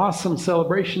this awesome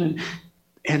celebration.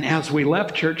 And as we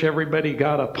left church, everybody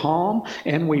got a palm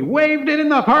and we waved it in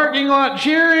the parking lot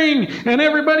cheering. And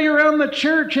everybody around the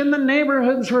church in the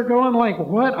neighborhoods were going like,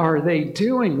 what are they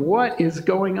doing? What is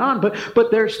going on?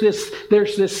 But there's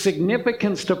this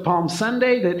significance to Palm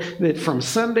Sunday that from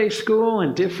Sunday school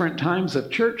and different times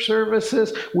of church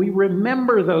services, we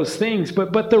remember those things.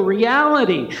 But the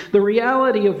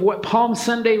reality of what Palm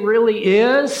Sunday really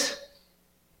is,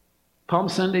 Palm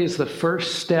Sunday is the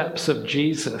first steps of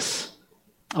Jesus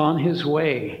on his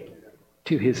way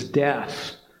to his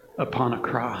death upon a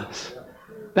cross.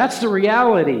 That's the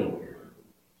reality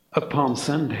of Palm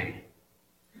Sunday.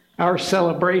 Our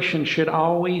celebration should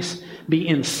always be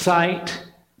in sight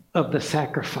of the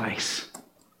sacrifice.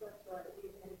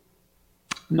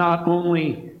 Not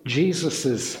only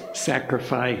Jesus'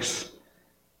 sacrifice,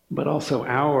 but also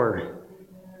our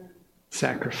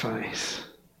sacrifice.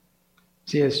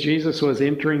 See, as Jesus was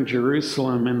entering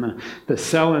Jerusalem and the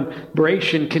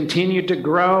celebration continued to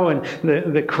grow and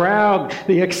the crowd,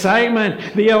 the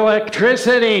excitement, the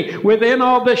electricity, within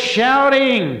all the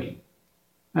shouting,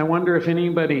 I wonder if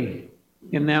anybody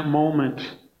in that moment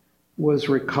was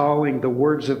recalling the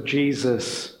words of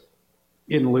Jesus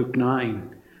in Luke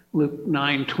 9. Luke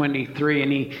 9:23,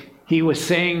 and he was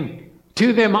saying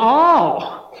to them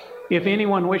all, if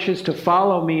anyone wishes to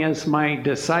follow me as my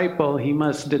disciple, he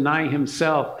must deny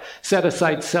himself, set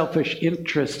aside selfish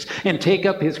interests, and take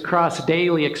up his cross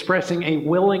daily, expressing a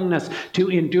willingness to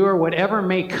endure whatever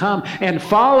may come, and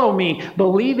follow me,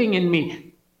 believing in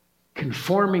me,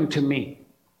 conforming to me,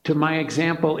 to my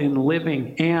example in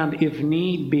living, and if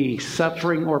need be,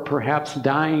 suffering or perhaps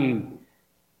dying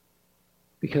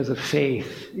because of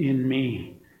faith in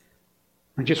me.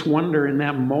 I just wonder in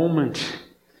that moment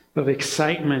of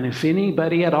excitement if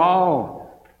anybody at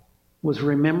all was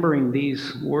remembering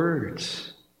these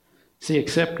words. See,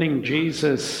 accepting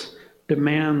Jesus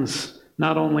demands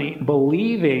not only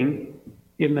believing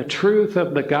in the truth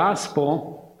of the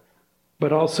gospel,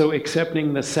 but also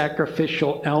accepting the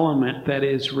sacrificial element that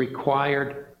is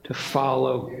required to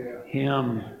follow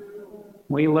him.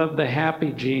 We love the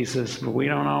happy Jesus, but we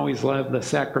don't always love the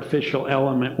sacrificial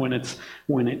element when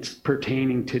it's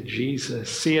pertaining to Jesus.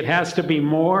 See, it has to be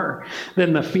more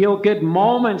than the feel-good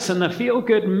moments and the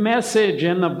feel-good message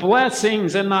and the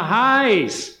blessings and the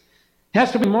highs. It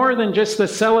has to be more than just the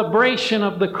celebration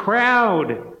of the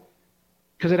crowd,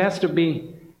 because it has to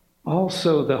be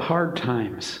also the hard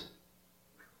times,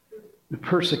 the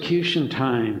persecution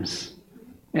times,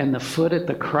 and the foot at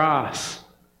the cross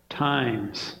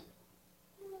times.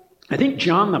 I think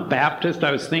John the Baptist,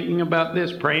 I was thinking about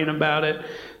this, praying about it,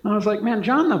 and I was like, man,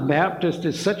 John the Baptist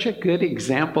is such a good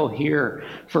example here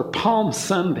for Palm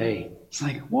Sunday. It's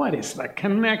like, what is the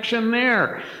connection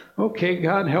there? Okay,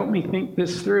 God, help me think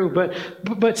this through.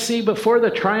 But see, before the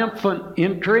triumphant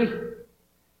entry,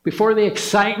 before the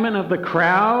excitement of the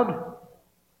crowd,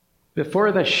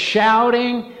 before the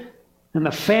shouting and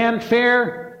the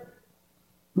fanfare,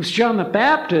 it was John the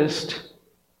Baptist.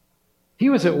 He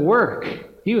was at work.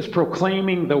 He was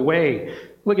proclaiming the way.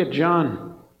 Look at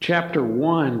John chapter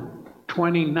 1,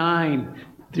 29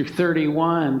 through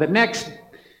 31. The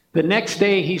next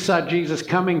day he saw Jesus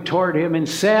coming toward him and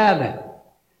said,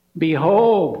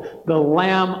 "Behold, the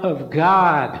Lamb of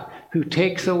God who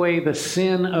takes away the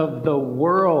sin of the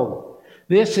world.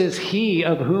 This is he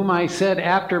of whom I said,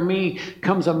 after me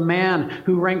comes a man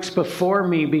who ranks before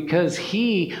me, because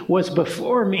he was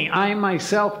before me. I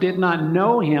myself did not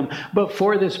know him, but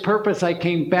for this purpose I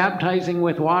came baptizing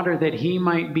with water, that he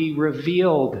might be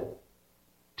revealed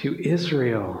to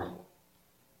Israel."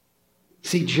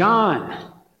 See, John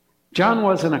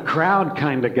wasn't a crowd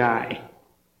kind of guy.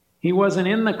 He wasn't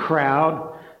in the crowd,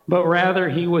 but rather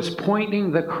he was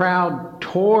pointing the crowd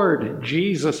toward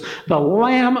Jesus, the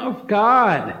Lamb of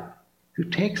God, who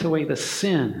takes away the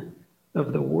sin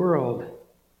of the world.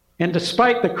 And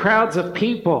despite the crowds of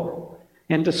people,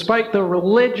 and despite the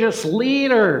religious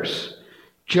leaders,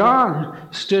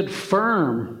 John stood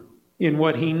firm in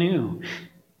what he knew,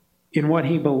 in what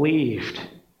he believed,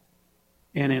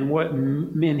 and in what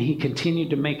meant he continued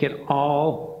to make it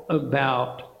all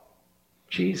about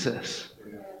Jesus.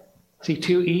 See,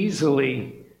 too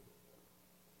easily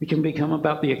we can become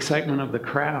about the excitement of the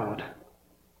crowd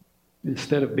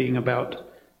instead of being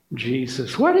about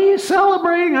Jesus. What are you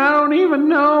celebrating? I don't even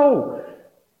know.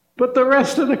 But the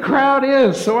rest of the crowd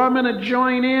is, so I'm going to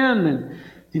join in.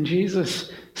 And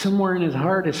Jesus, somewhere in his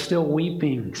heart, is still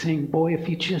weeping, saying, boy, if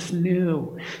you just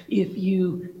knew, if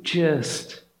you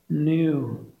just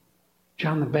knew.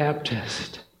 John the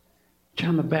Baptist,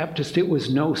 it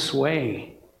was no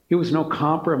sway. It was no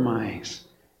compromise.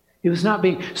 It was not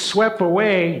being swept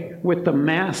away with the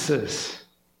masses.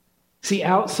 See,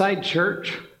 outside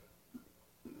church,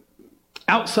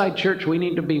 we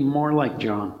need to be more like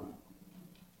John.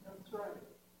 That's right.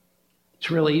 It's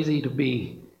really easy to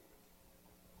be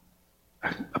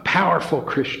a powerful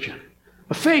Christian,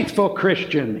 a faithful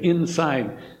Christian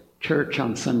inside church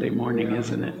on Sunday morning,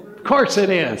 isn't it? Of course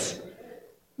it is.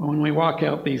 But when we walk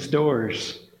out these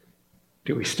doors,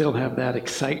 do we still have that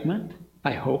excitement?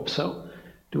 I hope so.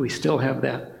 Do we still have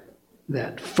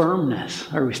that firmness?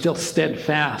 Are we still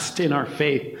steadfast in our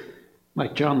faith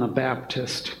like John the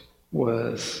Baptist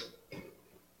was?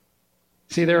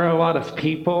 See, there are a lot of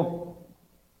people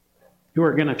who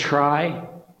are going to try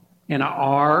and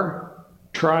are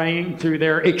trying through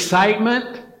their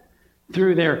excitement,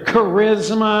 through their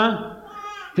charisma,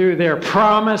 through their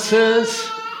promises,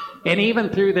 and even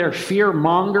through their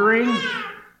fear-mongering.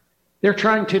 They're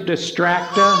trying to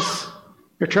distract us.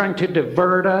 They're trying to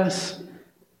divert us,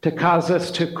 to cause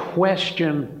us to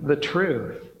question the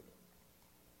truth.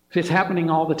 It's happening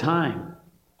all the time.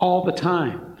 All the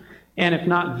time. And if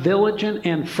not vigilant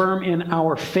and firm in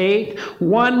our faith,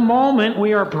 one moment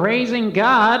we are praising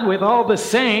God with all the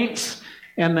saints,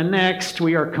 and the next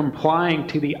we are complying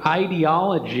to the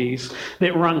ideologies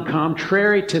that run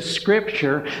contrary to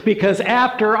Scripture, because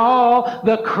after all,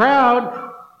 the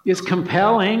crowd is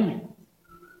compelling.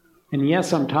 And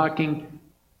yes, I'm talking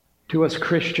to us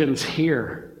Christians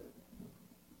here.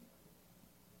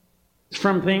 It's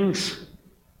from things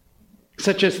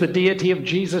such as the deity of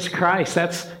Jesus Christ.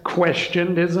 That's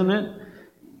questioned, isn't it?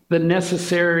 The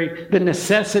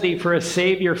necessity for a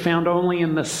Savior found only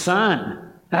in the Son.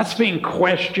 That's being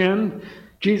questioned.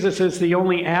 Jesus is the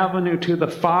only avenue to the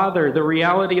Father. The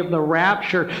reality of the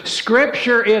rapture.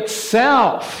 Scripture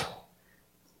itself.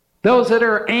 Those that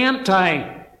are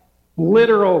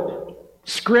anti-literal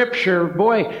Scripture,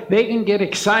 boy, they can get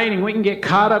exciting. We can get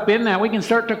caught up in that. We can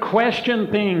start to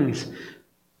question things.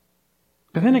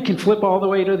 But then it can flip all the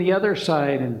way to the other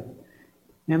side, and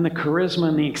the charisma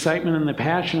and the excitement and the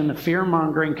passion and the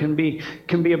fear-mongering can be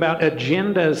about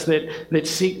agendas that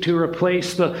seek to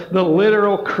replace the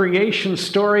literal creation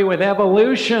story with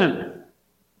evolution.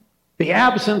 The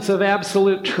absence of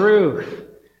absolute truth.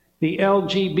 The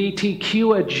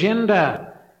LGBTQ agenda.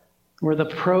 Or the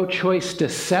pro-choice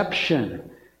deception.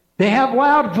 They have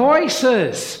loud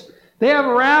voices. They have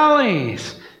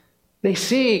rallies. They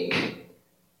seek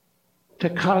to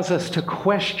cause us to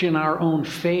question our own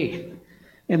faith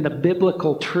and the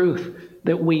biblical truth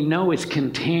that we know is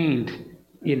contained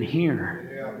in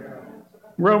here.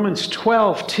 Romans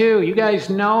 12:2, you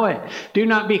guys know it. Do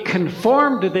not be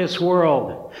conformed to this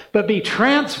world, but be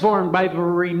transformed by the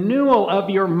renewal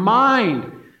of your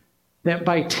mind, that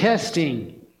by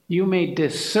testing you may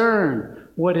discern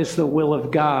what is the will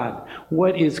of God,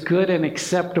 what is good and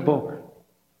acceptable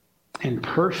and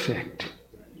perfect.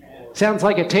 Sounds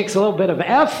like it takes a little bit of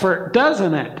effort,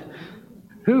 doesn't it?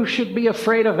 Who should be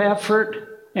afraid of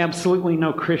effort? Absolutely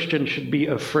no Christian should be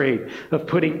afraid of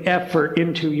putting effort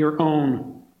into your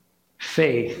own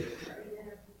faith.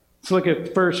 Let's look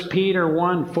at 1 Peter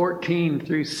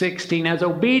 1:14-16. As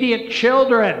obedient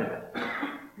children,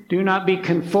 do not be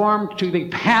conformed to the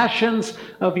passions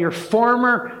of your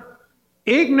former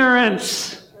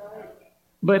ignorance.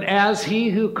 But as he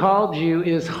who called you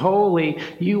is holy,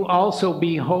 you also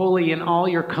be holy in all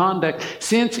your conduct.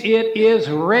 Since it is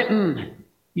written,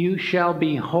 you shall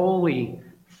be holy,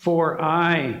 for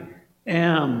I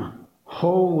am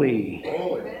holy.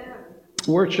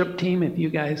 Worship team, if you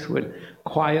guys would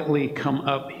quietly come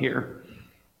up here.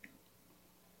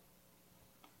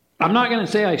 I'm not going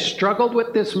to say I struggled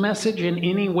with this message in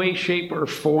any way, shape, or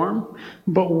form,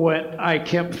 but what I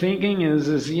kept thinking is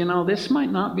this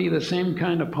might not be the same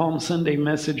kind of Palm Sunday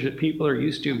message that people are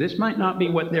used to. This might not be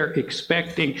what they're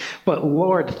expecting, but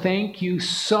Lord, thank you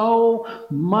so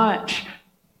much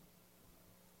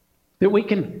that we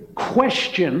can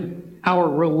question our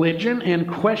religion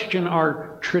and question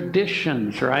our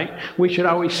traditions, right? We should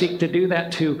always seek to do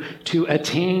that to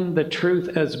attain the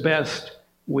truth as best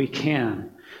we can.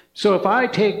 So if I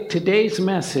take today's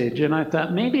message and I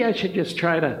thought maybe I should just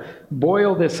try to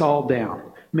boil this all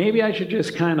down. Maybe I should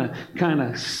just kind of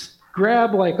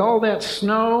grab like all that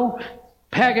snow,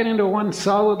 pack it into one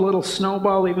solid little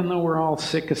snowball, even though we're all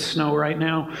sick of snow right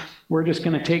now. We're just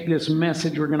going to take this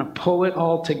message, we're going to pull it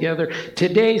all together.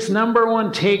 Today's number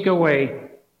one takeaway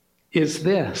is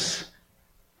this.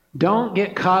 Don't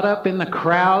get caught up in the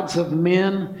crowds of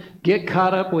men. Get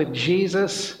caught up with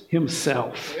Jesus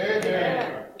himself.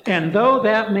 Amen. And though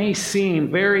that may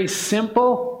seem very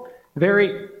simple,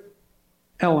 very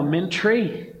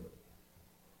elementary,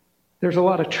 there's a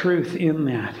lot of truth in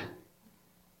that.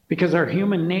 Because our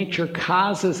human nature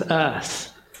causes us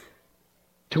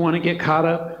to want to get caught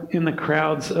up in the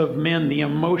crowds of men, the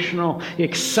emotional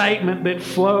excitement that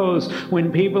flows when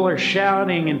people are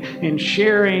shouting and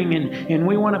cheering, and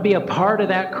we want to be a part of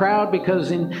that crowd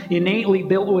because innately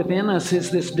built within us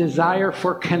is this desire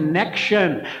for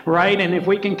connection, right? And if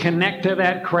we can connect to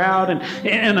that crowd,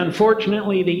 and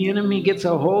unfortunately the enemy gets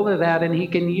a hold of that, and he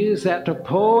can use that to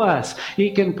pull us.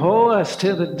 He can pull us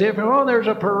to the different, there's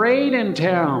a parade in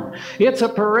town. It's a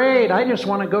parade. I just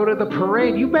want to go to the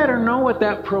parade. You better know what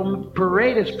that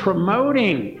parade is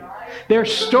promoting.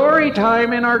 There's story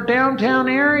time in our downtown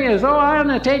areas. I'm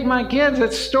going to take my kids.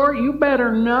 It's story. You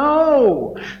better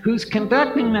know who's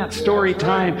conducting that story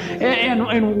time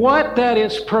and what that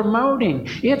is promoting.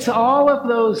 It's all of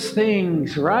those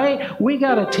things, right? We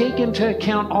got to take into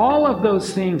account all of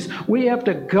those things. We have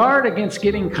to guard against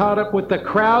getting caught up with the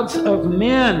crowds of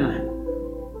men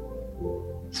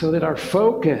so that our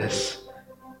focus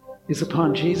is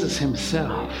upon Jesus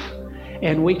himself.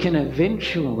 And we can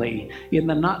eventually, in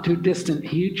the not too distant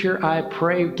future, I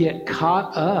pray, get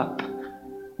caught up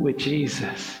with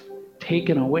Jesus,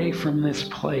 taken away from this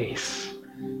place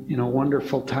in a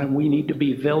wonderful time. We need to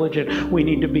be vigilant. We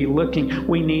need to be looking.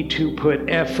 We need to put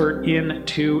effort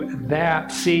into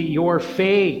that. See, your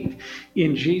faith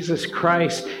in Jesus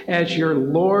Christ as your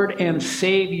Lord and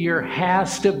Savior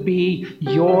has to be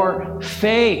your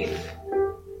faith.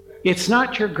 It's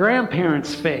not your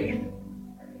grandparents' faith.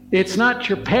 It's not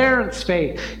your parents'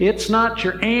 faith. It's not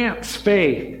your aunt's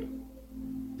faith.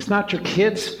 It's not your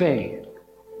kids' faith.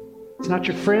 It's not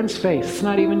your friend's faith. It's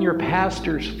not even your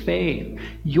pastor's faith.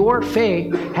 Your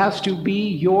faith has to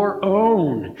be your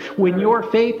own. When your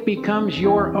faith becomes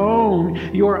your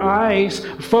own, your eyes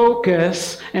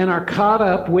focus and are caught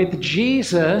up with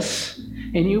Jesus,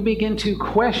 and you begin to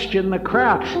question the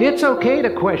crowd. It's okay to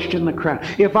question the crowd.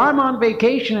 If I'm on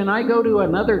vacation and I go to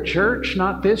another church,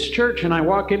 not this church, and I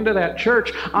walk into that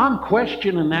church, I'm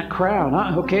questioning that crowd.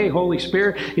 Okay, Holy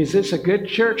Spirit, is this a good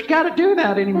church? Got to do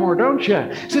that anymore, don't you?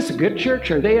 Is this a good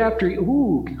church? Are they after you?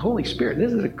 Ooh, Holy Spirit,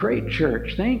 this is a great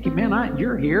church. Thank you, man.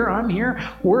 You're here. I'm here.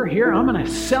 We're here. I'm going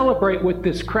to celebrate with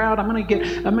this crowd. I'm going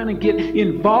to get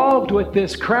involved with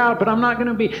this crowd, but I'm not going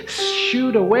to be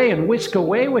shooed away and whisked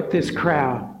away with this crowd.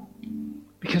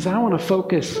 Because I want to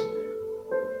focus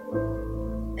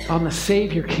on the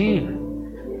Savior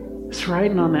King that's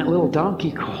riding on that little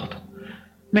donkey colt.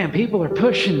 Man, people are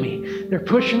pushing me. They're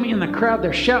pushing me in the crowd.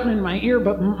 They're shouting in my ear,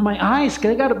 but my eyes,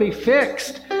 they got to be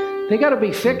fixed. They got to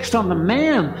be fixed on the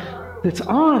man that's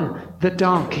on the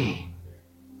donkey.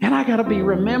 And I got to be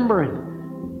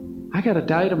remembering, I got to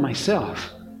die to myself.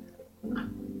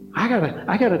 I got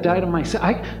to die to myself.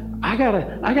 I got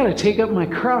to take up my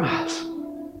cross.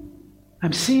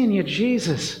 I'm seeing you,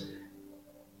 Jesus,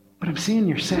 but I'm seeing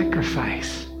your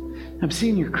sacrifice. I'm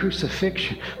seeing your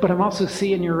crucifixion, but I'm also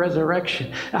seeing your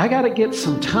resurrection. I got to get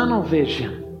some tunnel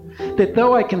vision that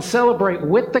though I can celebrate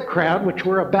with the crowd, which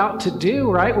we're about to do,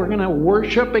 right? We're going to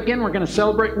worship again. We're going to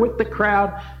celebrate with the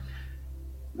crowd.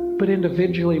 But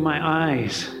individually, my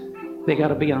eyes, they got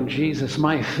to be on Jesus.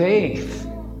 My faith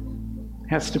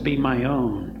has to be my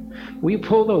own. Will you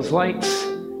pull those lights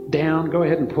down? Go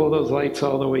ahead and pull those lights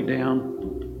all the way down.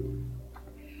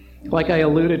 Like I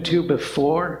alluded to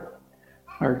before,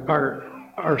 our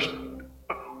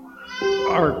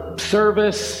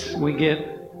service, we get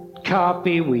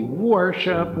coffee, we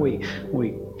worship, we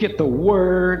get the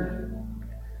word.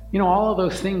 You know, all of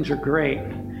those things are great.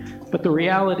 But the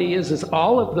reality is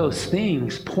all of those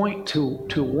things point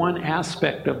to one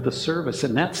aspect of the service,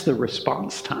 and that's the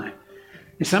response time.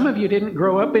 Some of you didn't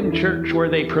grow up in church where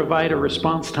they provide a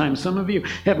response time. Some of you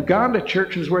have gone to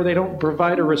churches where they don't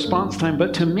provide a response time.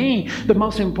 But to me, the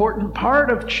most important part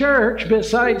of church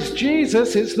besides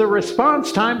Jesus is the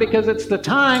response time, because it's the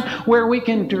time where we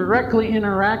can directly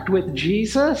interact with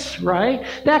Jesus, right?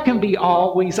 That can be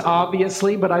always,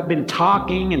 obviously, but I've been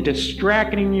talking and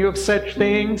distracting you of such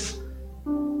things.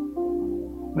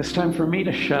 It's time for me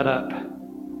to shut up.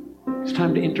 It's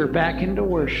time to enter back into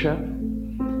worship.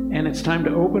 And it's time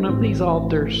to open up these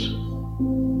altars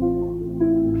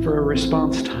for a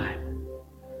response time.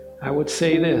 I would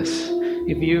say this: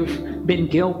 if you've been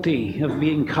guilty of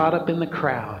being caught up in the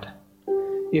crowd,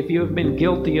 if you have been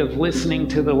guilty of listening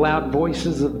to the loud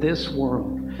voices of this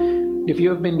world, if you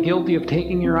have been guilty of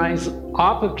taking your eyes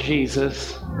off of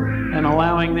Jesus and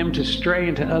allowing them to stray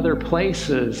into other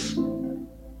places,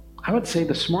 I would say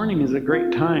this morning is a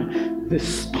great time,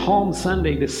 this Palm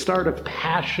Sunday, the start of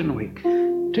Passion Week,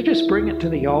 to just bring it to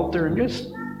the altar and just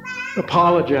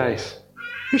apologize.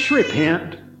 Just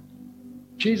repent.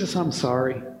 Jesus, I'm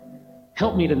sorry.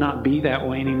 Help me to not be that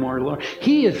way anymore, Lord.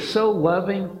 He is so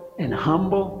loving and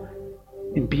humble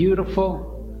and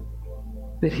beautiful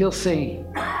that he'll say,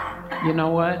 you know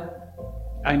what?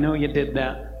 I know you did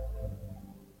that,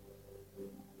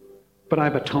 but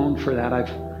I've atoned for that.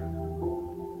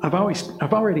 I've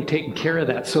already taken care of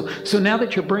that. So now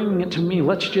that you're bringing it to me,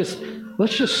 let's just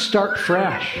start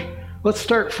fresh. Let's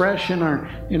start fresh in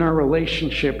our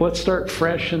relationship. Let's start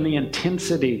fresh in the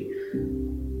intensity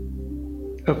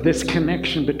of this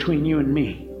connection between you and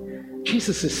me.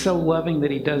 Jesus is so loving that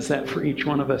he does that for each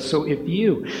one of us. So if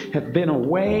you have been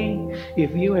away,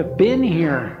 if you have been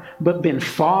here but been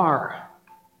far,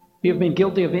 if you've been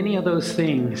guilty of any of those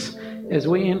things, as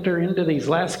we enter into these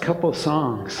last couple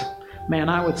songs, man,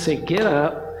 I would say get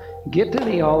up. Get to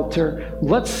the altar.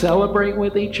 Let's celebrate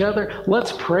with each other.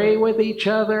 Let's pray with each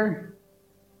other.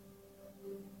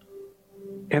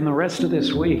 And the rest of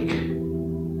this week,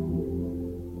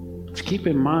 let's keep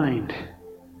in mind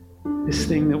this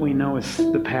thing that we know is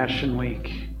the Passion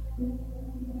Week.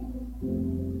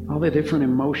 All the different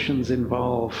emotions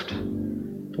involved.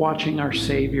 Watching our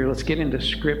Savior. Let's get into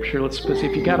Scripture.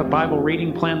 If you got a Bible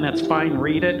reading plan, that's fine.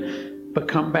 Read it. But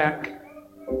come back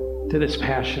to this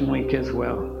Passion Week as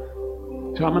well.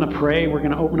 So I'm going to pray. We're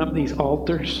going to open up these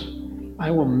altars.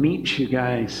 I will meet you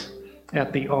guys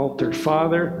at the altar.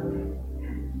 Father,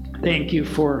 thank you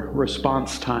for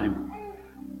response time.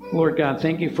 Lord God,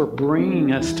 thank you for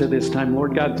bringing us to this time.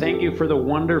 Lord God, thank you for the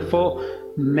wonderful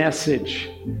message,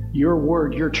 your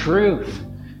word, your truth.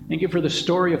 Thank you for the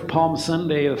story of Palm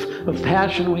Sunday, of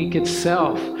Passion Week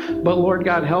itself. But Lord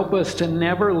God, help us to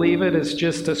never leave it as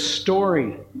just a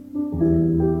story.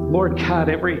 Lord God,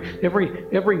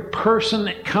 every person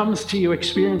that comes to you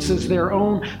experiences their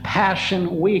own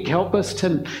Passion Week. Help us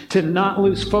to not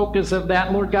lose focus of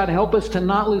that. Lord God, help us to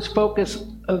not lose focus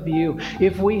of you.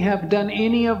 If we have done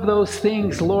any of those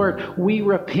things, Lord, we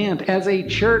repent. As a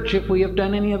church, if we have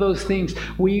done any of those things,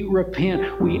 we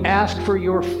repent. We ask for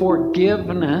your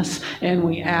forgiveness, and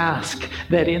we ask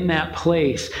that in that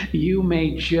place, you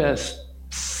may just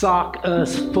sock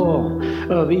us full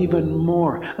of even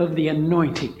more of the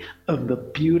anointing of the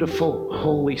beautiful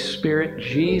Holy Spirit.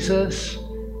 Jesus,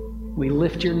 we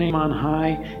lift your name on high.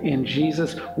 And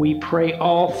Jesus, we pray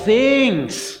all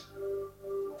things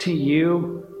to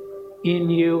you, in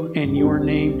you, and your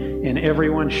name. And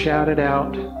everyone shouted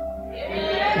out,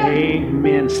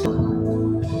 Amen.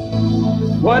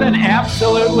 What an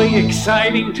absolutely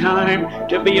exciting time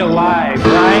to be alive,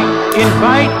 right?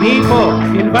 Invite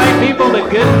people to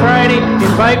Good Friday,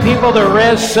 invite people to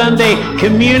Res Sunday,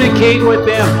 communicate with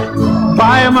them,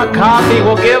 buy them a coffee,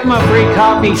 we'll give them a free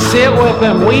coffee, sit with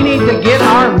them. We need to get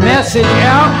our message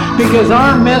out, because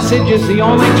our message is the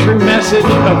only true message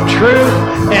of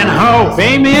truth and hope.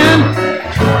 Amen?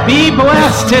 Be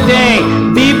blessed today.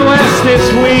 Be blessed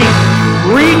this week.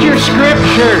 Read your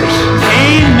scriptures.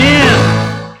 Amen.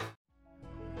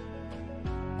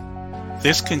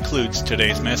 This concludes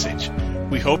today's message.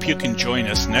 We hope you can join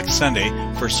us next Sunday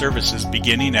for services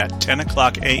beginning at 10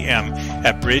 o'clock a.m.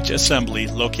 at Bridge Assembly,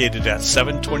 located at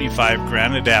 725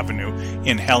 Granite Avenue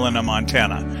in Helena,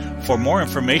 Montana. For more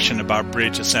information about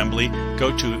Bridge Assembly,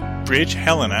 go to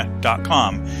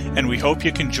bridgehelena.com, and we hope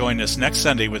you can join us next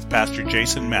Sunday with Pastor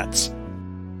Jason Metz.